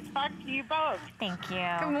nice to talk to you both. Thank you.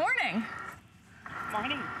 Good morning.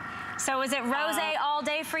 Morning. So was it rosé all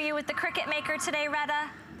day for you with the Cricut Maker today, Retta?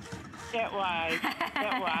 It was.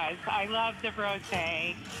 It was. I love the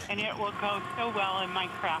rosé, and it will go so well in my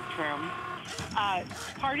craft room.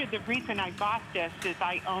 Part of the reason I bought this is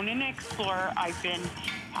I own an Explorer. I've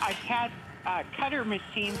had cutter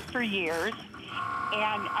machines for years,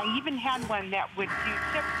 and I even had one that would do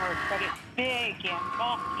tip work, but it's big and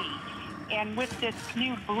bulky. And with this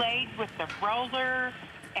new blade with the roller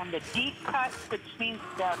and the deep cut, which means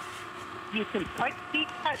that you can put deep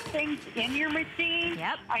cut things in your machine.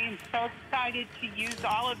 Yep. I am so excited to use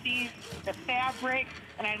all of these, the fabric,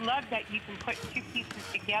 and I love that you can put 2 pieces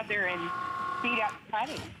together and speed up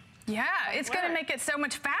cutting. Yeah, it's gonna make it so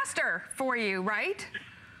much faster for you, right?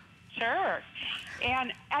 Sure.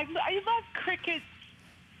 And I love Cricut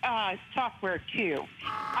software too.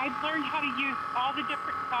 I've learned how to use all the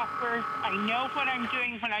different softwares. I know what I'm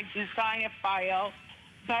doing when I design a file,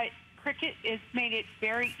 but Cricut has made it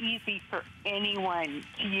very easy for anyone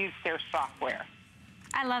to use their software.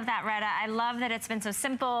 I love that, Retta. I love that it's been so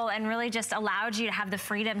simple and really just allowed you to have the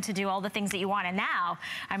freedom to do all the things that you want. And now,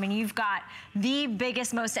 I mean, you've got the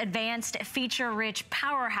biggest, most advanced, feature-rich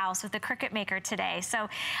powerhouse with the Cricut Maker today. So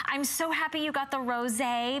I'm so happy you got the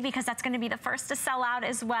rosé, because that's going to be the first to sell out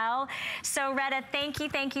as well. So Retta, thank you,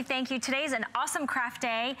 thank you, thank you. Today's an awesome craft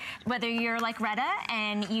day, whether you're like Retta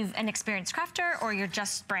and you've an experienced crafter or you're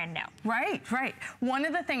just brand new. Right, right. One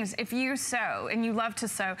of the things, if you sew and you love to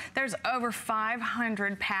sew, there's over 500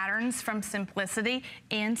 patterns from Simplicity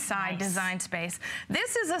inside Design Space.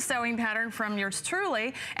 This is a sewing pattern from yours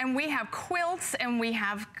truly, and we have quilts, and we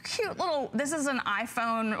have cute little, this is an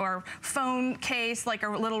iPhone or phone case, like a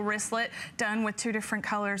little wristlet done with 2 different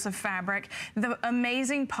colors of fabric. The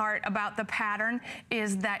amazing part about the pattern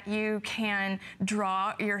is that you can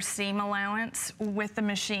draw your seam allowance with the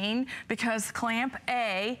machine, because clamp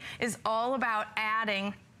A is all about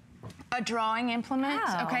adding a drawing implement,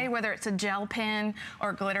 okay, whether it's a gel pen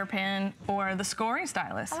or glitter pen or the scoring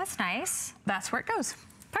stylus. Oh, that's nice. That's where it goes.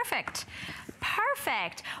 Perfect.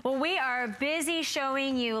 Perfect. Well, we are busy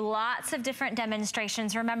showing you lots of different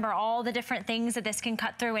demonstrations. Remember all the different things that this can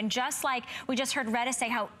cut through. And just like we just heard Retta say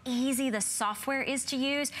how easy the software is to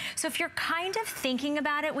use. So if you're kind of thinking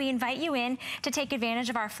about it, we invite you in to take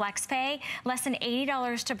advantage of our FlexPay. Less than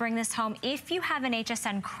 $80 to bring this home. If you have an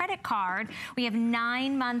HSN credit card, we have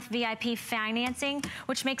 9-month VIP financing,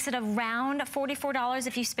 which makes it around $44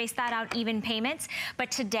 if you space that out even payments.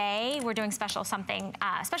 But today we're doing special something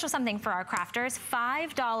special something for our crafters.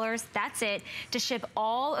 $5, that's it, to ship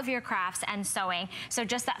all of your crafts and sewing. So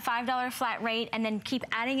just that $5 flat rate, and then keep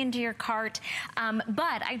adding into your cart.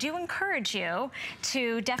 But I do encourage you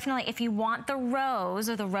to definitely, if you want the rose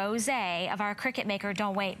or the rosé of our Cricut Maker,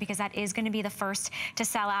 don't wait, because that is going to be the first to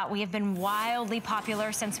sell out. We have been wildly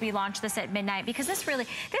popular since we launched this at midnight, because this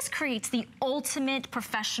creates the ultimate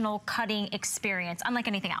professional cutting experience, unlike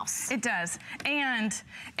anything else. It does. And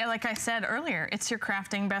like I said earlier, it's your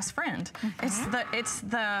crafting best friend. It's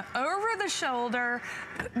the over-the-shoulder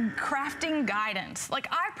crafting guidance. Like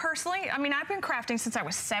I mean, I've been crafting since I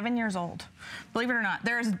was 7 years old. Believe it or not,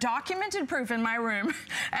 there is documented proof in my room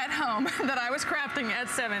at home that I was crafting at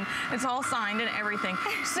 7. It's all signed and everything.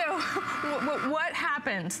 So what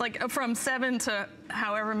happens, like from 7 to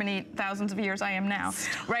however many thousands of years I am now,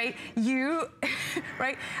 right?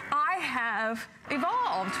 Right? I have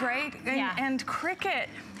evolved, right? And Cricut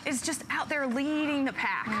is just out there leading the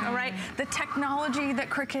pack, all right? The technology that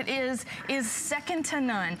Cricut is second to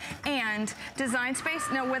none. And Design Space,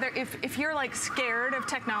 now if you're like scared of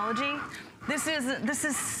technology, this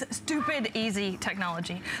is stupid easy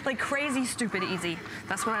technology, like crazy stupid easy.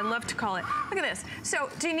 That's what I love to call it. Look at this. So,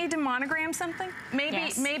 do you need to monogram something?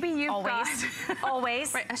 Maybe you've got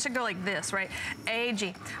always. Right, I should go like this, right?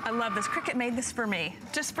 AG. I love this. Cricut made this for me,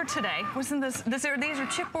 just for today. Wasn't these are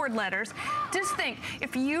chipboard letters. Just think,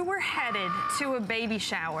 if you were headed to a baby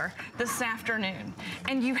shower this afternoon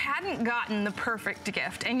and you hadn't gotten the perfect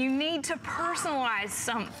gift and you need to personalize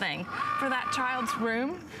something for that child's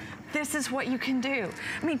room, this is what you can do.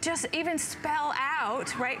 I mean, just even spell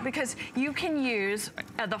out, right? Because you can use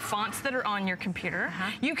the fonts that are on your computer.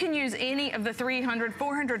 You can use any of the 300,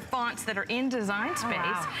 400 fonts that are in Design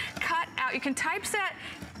Space. Cut out, you can typeset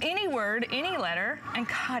any word, any letter, and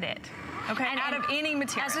cut it. Okay, out of any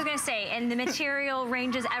material. As I was gonna say, and the material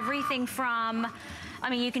ranges everything from, I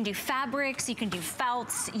mean, you can do fabrics, you can do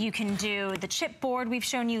felts, you can do the chipboard. We've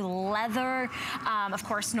shown you leather, of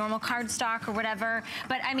course, normal cardstock or whatever.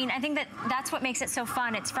 But I mean, I think that's what makes it so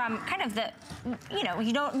fun. It's from kind of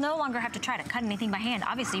you no longer have to try to cut anything by hand.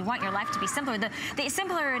 Obviously, you want your life to be simpler. The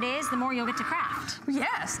simpler it is, the more you'll get to craft.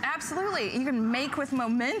 Yes, absolutely. You can make with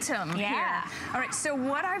momentum here. All right, so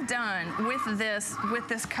what I've done with this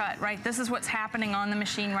cut, right? This is what's happening on the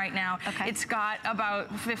machine right now. Okay. It's got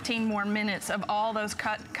about 15 more minutes of all those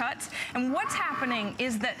cuts. And what's happening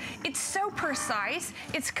is that it's so precise,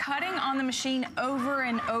 it's cutting on the machine over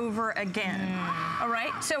and over again. All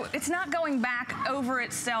right? So it's not going back over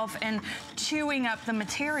itself and chewing up the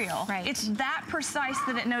material. Right. It's that precise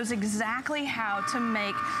that it knows exactly how to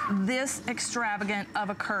make this extravagant of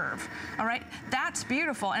a curve. All right? That's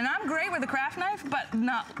beautiful. And I'm great with a craft knife, but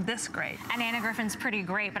not this great. And Anna Griffin's pretty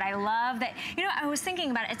great, but I love that, I was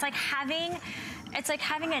thinking about it. It's like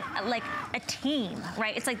having a team,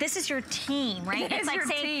 right? It's like, this is your team, right? It's like your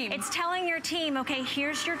team. It's telling your team, okay,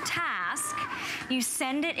 here's your task. You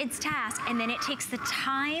send it its task, and then it takes the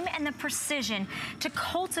time and the precision to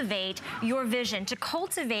cultivate your vision, to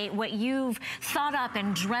cultivate what you've thought up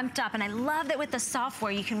and dreamt up. And I love that with the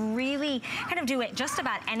software, you can really kind of do it just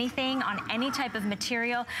about anything on any type of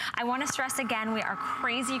material. I want to stress again, we are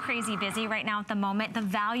crazy, crazy busy right now at the moment. The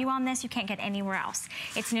value on this, you can't get anywhere else.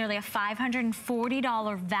 It's nearly a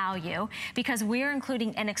 $540 value, because we're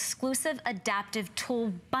including an exclusive adaptive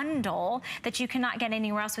tool bundle that you cannot get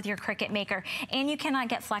anywhere else with your Cricut Maker, and you cannot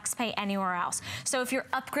get FlexPay anywhere else. So if you're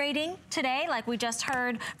upgrading today, like we just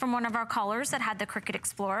heard from one of our callers that had the Cricut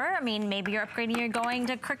Explorer, I mean, maybe you're upgrading, you're going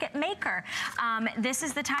to Cricut Maker. This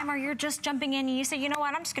is the time where you're just jumping in and you say, you know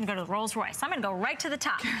what, I'm just gonna go to the Rolls Royce. I'm gonna go right to the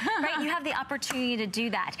top, right? You have the opportunity to do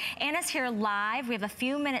that. Anna's here live. We have a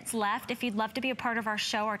few minutes left. If you'd love to be a part of our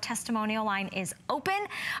show, our testimonial line is open.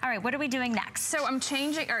 All right, what are we doing next? So I'm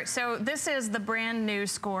changing, all right, so this is the brand new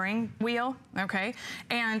scoring wheel, okay?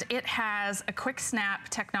 And it has a quick snap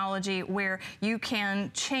technology where you can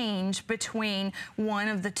change between one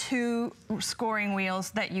of the 2 scoring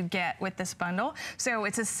wheels that you get with this bundle. So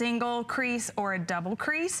it's a single crease or a double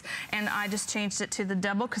crease, and I just changed it to the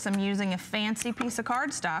double because I'm using a fancy piece of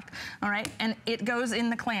cardstock, all right? And it goes in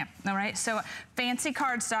the clamp, all right? So fancy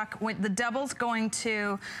cardstock, with the double's going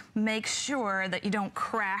to make sure that you don't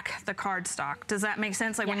crack the cardstock. Does that make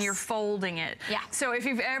sense? Like when you're folding it. Yeah. So if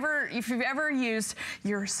you've ever used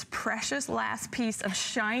your precious last piece of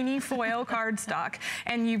shiny foil cardstock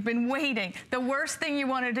and you've been waiting, the worst thing you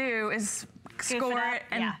want to do is score it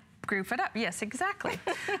and goof it up. Yes, exactly.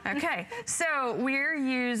 Okay, so we're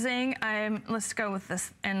using, let's go with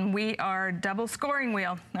this, and we are double scoring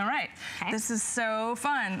wheel. All right, this is so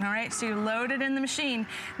fun. All right, so you load it in the machine.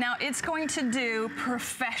 Now it's going to do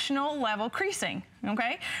professional level creasing.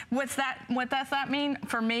 Okay, what does that mean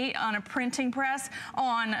for me on a printing press,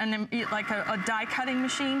 on like a die cutting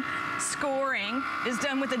machine? Scoring is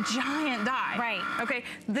done with a giant die. Right. Okay,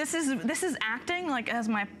 this is acting like as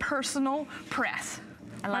my personal press.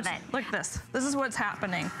 I love it. Look at this. This is what's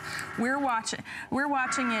happening. We're watching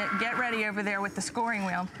it get ready over there with the scoring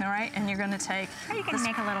wheel, all right? And you're going to take this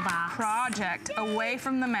make a little box project away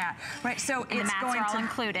from the mat, right? So and it's the mats going are all to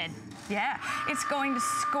included. Yeah, it's going to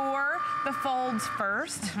score the folds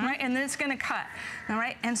first, right? And then it's going to cut, all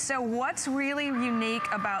right? And so what's really unique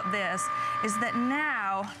about this is that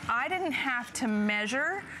now I didn't have to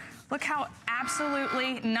measure. Look how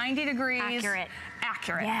absolutely 90 degrees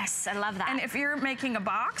accurate. Yes, I love that. And if you're making a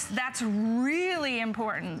box, that's really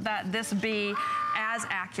important that this be as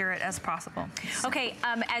accurate as possible. Okay,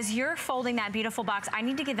 as you're folding that beautiful box, I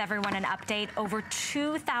need to give everyone an update. Over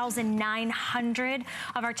 2,900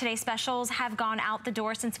 of our Today Specials have gone out the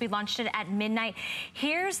door since we launched it at midnight.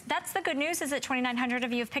 That's the good news, is that 2,900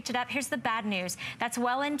 of you have picked it up. Here's the bad news. That's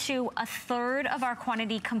well into a third of our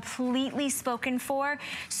quantity completely spoken for.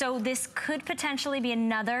 So this could potentially be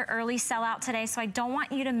another early sellout today. So I don't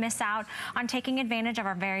want you to miss out on taking advantage of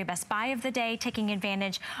our very best buy of the day, taking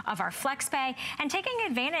advantage of our flex pay, and taking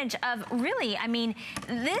advantage of, really, I mean,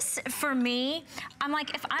 this for me, I'm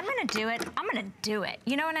like, if I'm gonna do it, I'm gonna do it.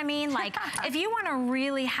 You know what I mean? Like, if you wanna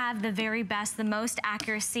really have the very best, the most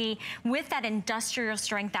accuracy with that industrial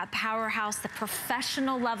strength, that powerhouse, the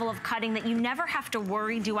professional level of cutting that you never have to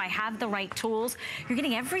worry, do I have the right tools? You're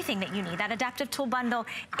getting everything that you need. That adaptive tool bundle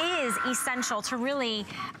is essential to really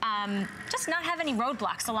just not have any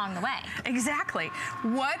roadblocks along the way. Exactly.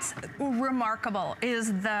 What's remarkable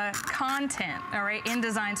is the content, all right, in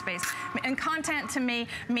Design Space. And content to me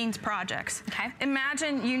means projects. Okay.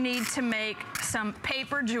 Imagine you need to make some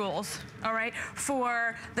paper jewels, all right,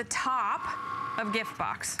 for the top of gift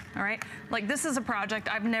box, all right? Like, this is a project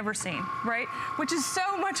I've never seen, right? Which is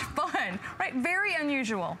so much fun, right? Very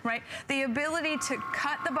unusual, right? The ability to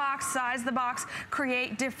cut the box, size the box,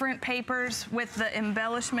 create different papers with the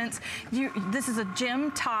embellishments. This is a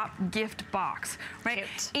gem top gift box, right?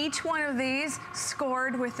 Cute. Each one of these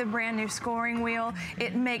scored with a brand new scoring wheel.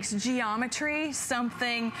 It makes geometry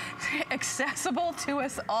something accessible to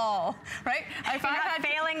us all, right? If I'm not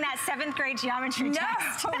failing that 7th grade geometry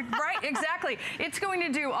test. No, right, exactly. It's going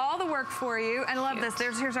to do all the work for you. I love this.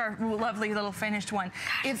 Here's our lovely little finished one.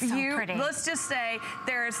 Gosh, if you, pretty. Let's just say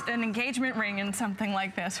there's an engagement ring in something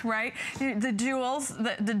like this, right? The jewels,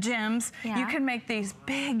 the gems, you can make these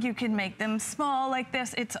big, you can make them small like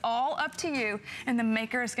this. It's all up to you, and the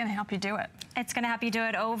maker is going to help you do it. It's going to help you do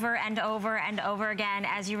it over and over and over again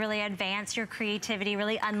as you really advance your creativity,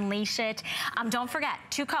 really unleash it. Don't forget,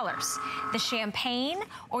 2 colors, the champagne,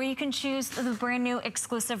 or you can choose the brand new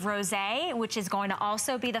exclusive rosé, which is going to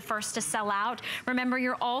also be the first to sell out. Remember,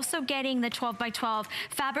 you're also getting the 12x12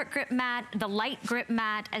 fabric grip mat, the light grip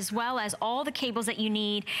mat, as well as all the cables that you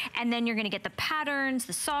need. And then you're going to get the patterns,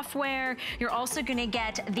 the software. You're also going to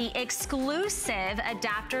get the exclusive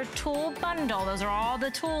adapter tool bundle. Those are all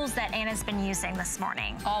the tools that Anna's been using this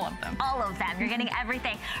morning. All of them. All of them. You're getting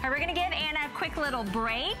everything. All right, we're going to give Anna a quick little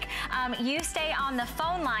break. You stay on the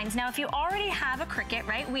phone lines. Now, if you already have a Cricut,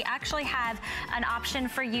 right, we actually have an option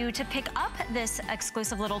for you to pick up this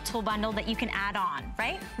exclusive little tool bundle that you can add on,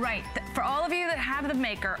 right? Right. For all of you that have the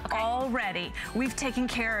maker already, we've taken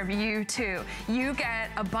care of you too. You get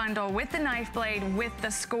a bundle with the knife blade, with the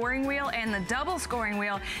scoring wheel and the double scoring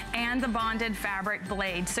wheel, and the bonded fabric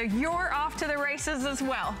blade. So you're off to the races as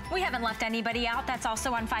well. We haven't left anybody out. That's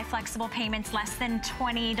also on 5 flexible payments, less than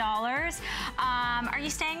 $20. Are you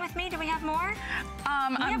staying with me? Do we have more?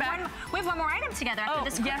 We have one more item together after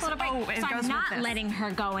this quick little break. So I'm not letting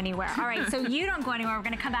her go anywhere. All right, so you don't go anywhere. We're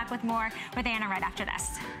going to come back with more with Anna right after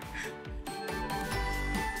this.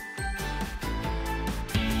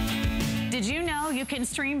 Did you know you can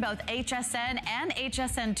stream both HSN and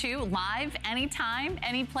HSN2 live anytime,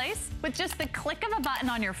 anyplace? With just the click of a button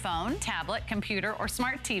on your phone, tablet, computer, or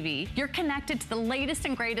smart TV, you're connected to the latest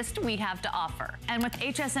and greatest we have to offer. And with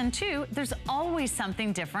HSN2, there's always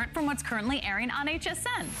something different from what's currently airing on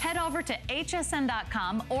HSN. Head over to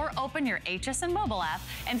hsn.com or open your HSN mobile app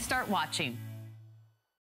and start watching.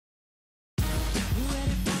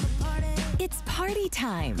 It's party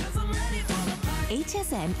time.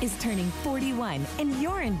 HSN is turning 41, and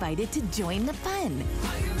you're invited to join the fun.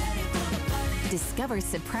 Discover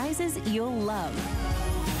surprises you'll love,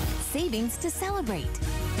 savings to celebrate,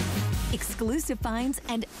 Exclusive finds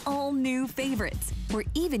and all new favorites. We're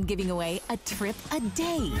even giving away a trip a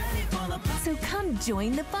day. So come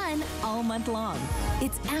join the fun all month long.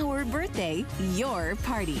 It's our birthday, your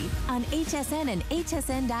party on HSN and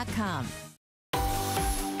hsn.com.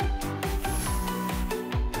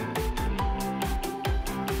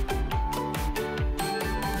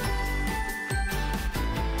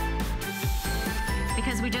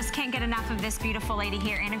 Because we just can't get enough of this beautiful lady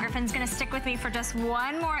here. Anna Griffin's gonna stick with me for just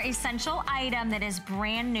one more essential item that is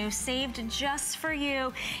brand new, saved just for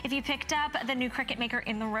you. If you picked up the new Cricut Maker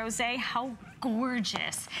in the rosé, how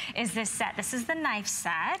gorgeous is this set? This is the knife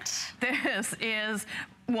set. This is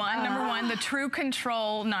number one, the True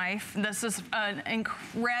Control knife. This is an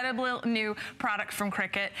incredible new product from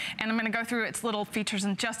Cricut, and I'm gonna go through its little features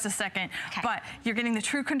in just a second. Okay. But you're getting the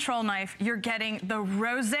True Control knife, you're getting the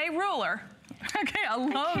rosé ruler. Okay, I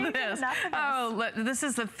love this. Oh, this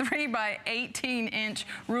is a 3x18-inch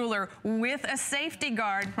ruler with a safety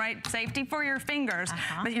guard, right? Safety for your fingers.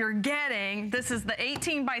 But you're getting, this is the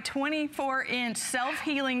 18x24-inch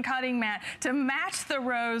self-healing cutting mat to match the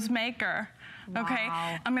Rose Maker. Wow. Okay,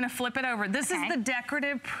 I'm gonna flip it over. This is the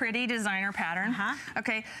decorative, pretty designer pattern.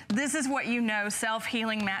 Okay, this is what you know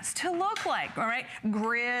self-healing mats to look like, all right?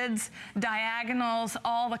 Grids, diagonals,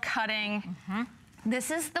 all the cutting.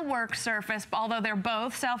 This is the work surface, although they're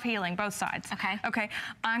both self-healing, both sides. Okay. Okay,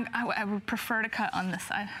 I would prefer to cut on this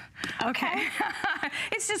side. Okay.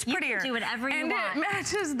 It's just prettier. You can do whatever you want. And it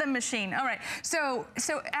matches the machine. All right, so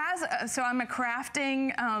I'm a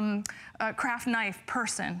crafting, craft knife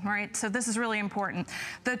person, right? So this is really important.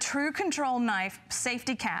 The True Control knife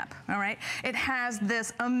safety cap, all right? It has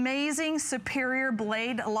this amazing superior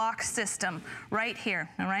blade lock system right here,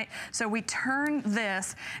 all right? So we turn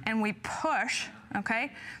this and we push,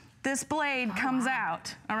 okay? This blade comes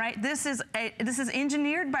out, all right? This is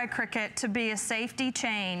engineered by Cricut to be a safety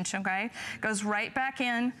change, okay? Goes right back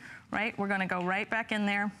in, right? We're gonna go right back in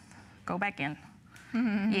there, go back in.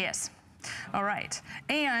 Yes. All right,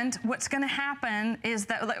 and what's gonna happen is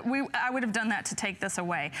that I would have done that to take this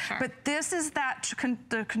away, but this is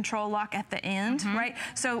the control lock at the end, right?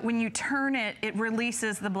 So when you turn it, it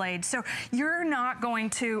releases the blade. So you're not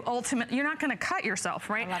going to you're not gonna cut yourself,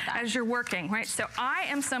 right? I love that. As you're working, right? So I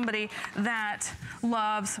am somebody that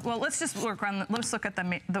loves, well, let's just work on, let's look at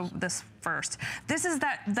this first. This is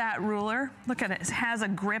that ruler, look at it, it has a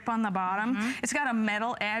grip on the bottom. It's got a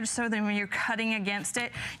metal edge so that when you're cutting against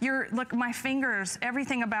it, look, my fingers,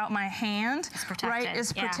 everything about my hand, right,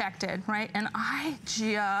 is protected, right? And I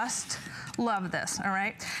just love this, all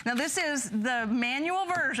right? Now this is the manual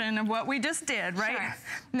version of what we just did, right?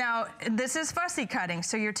 Now this is fussy cutting,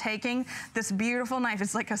 so you're taking this beautiful knife,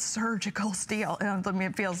 it's like a surgical steel,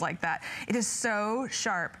 it feels like that. It is so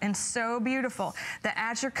sharp and so beautiful that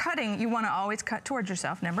as you're cutting, you wanna always cut towards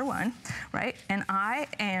yourself, number one, right? And I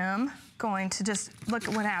am going to just look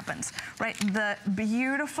at what happens, right? The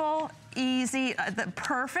beautiful, easy, the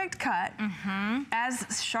perfect cut,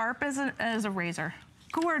 as sharp as a razor.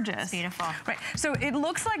 Gorgeous. It's beautiful. Right. So it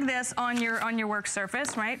looks like this on your work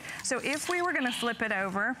surface, right? So if we were going to flip it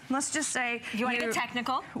over, let's just say you want to get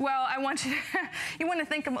technical. Well, I want you. You want to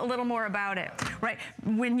think a little more about it, right?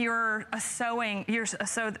 When you're a sewing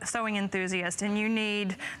enthusiast and you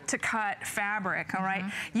need to cut fabric, all right?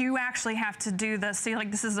 You actually have to do this. See,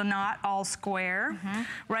 like this is a not all square,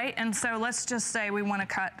 right? And so let's just say we want to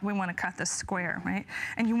cut this square, right?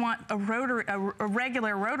 And you want a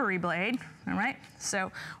regular rotary blade, all right? So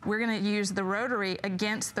we're gonna use the rotary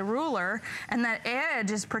against the ruler, and that edge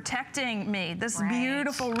is protecting me. This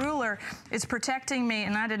beautiful ruler is protecting me,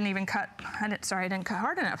 and I didn't even cut, sorry, I didn't cut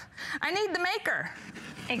hard enough. I need the maker.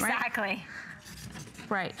 Exactly.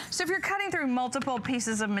 Right. So if you're cutting through multiple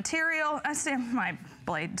pieces of material, I see my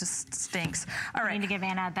blade just stinks. All right. You need to give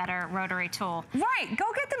Anna a better rotary tool. Right. Go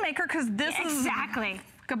get the maker, because this is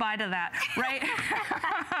goodbye to that, right?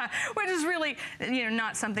 Which is really,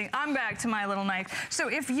 not something. I'm back to my little knife. So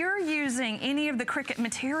if you're using any of the Cricut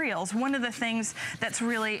materials, one of the things that's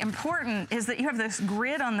really important is that you have this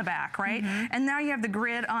grid on the back, right? And now you have the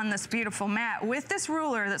grid on this beautiful mat with this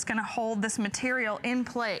ruler that's gonna hold this material in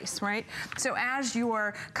place, right? So as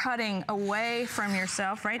you're cutting away from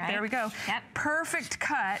yourself, right? There we go. Perfect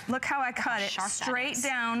cut. Look how I cut it straight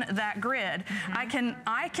down that grid.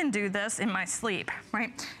 I can do this in my sleep,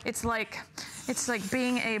 right? it's like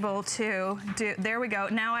being able to do, there we go.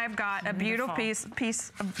 Now I've got a beautiful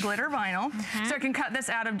piece of glitter vinyl. So I can cut this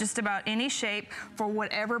out of just about any shape for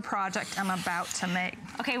whatever project I'm about to make.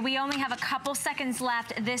 Okay, we only have a couple seconds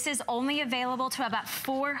left. This is only available to about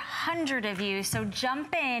 400 of you, so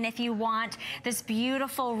jump in if you want this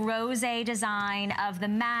beautiful rosé design of the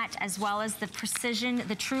mat, as well as the precision,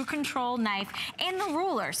 the true control knife, and the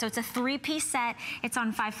ruler. So it's a 3-piece set. It's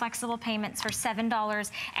on 5 flexible payments for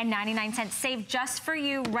 $7.99. Save just for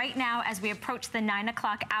you right now as we approach the 9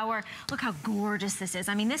 o'clock hour. Look how gorgeous this is.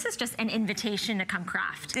 I mean, this is just an invitation to come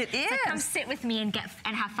craft. It is. So come sit with me and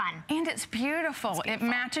have fun. And it's beautiful. It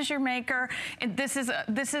matches your maker. This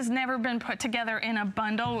has never been put together in a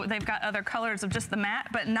bundle. They've got other colors of just the mat,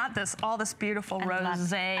 but not this, all this beautiful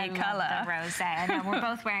rosé color. I love the rosé. I know we're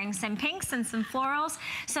both wearing some pinks and some florals.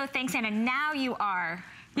 So thanks, Anna. Now you are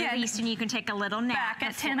released, and you can take a little nap back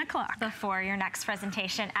at 10 o'clock before your next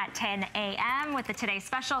presentation at 10 a.m. with the Today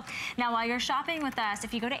Special. Now, while you're shopping with us,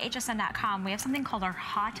 if you go to hsn.com, we have something called our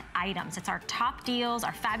hot items. It's our top deals,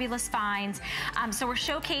 our fabulous finds. So we're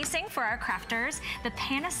showcasing for our crafters the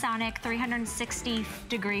Panasonic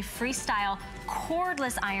 360-degree freestyle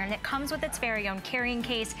cordless iron that comes with its very own carrying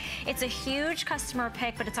case. It's a huge customer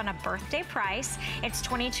pick, but it's on a birthday price. It's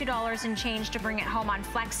 $22 and change to bring it home on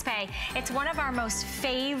FlexPay. It's one of our most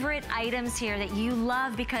favorite items here that you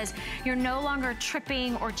love because you're no longer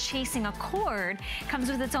tripping or chasing a cord. It comes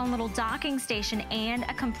with its own little docking station and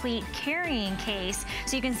a complete carrying case.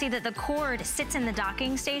 So you can see that the cord sits in the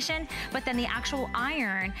docking station, but then the actual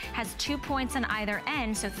iron has 2 points on either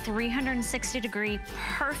end, so 360-degree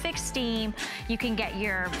perfect steam. You can get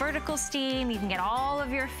your vertical steam, you can get all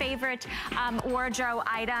of your favorite wardrobe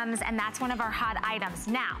items, and that's one of our hot items.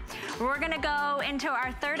 Now, we're gonna go into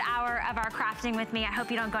our third hour of our crafting with me. I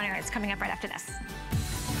hope you don't go anywhere. It's coming up right after this.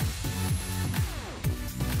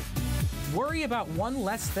 Worry about one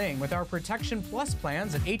less thing with our Protection Plus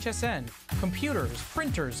plans at HSN. Computers,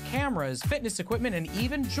 printers, cameras, fitness equipment, and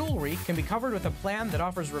even jewelry can be covered with a plan that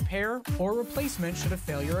offers repair or replacement should a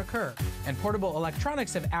failure occur. And portable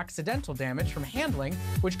electronics have accidental damage from handling,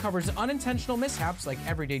 which covers unintentional mishaps like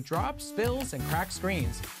everyday drops, spills, and cracked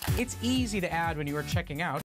screens. It's easy to add when you are checking out.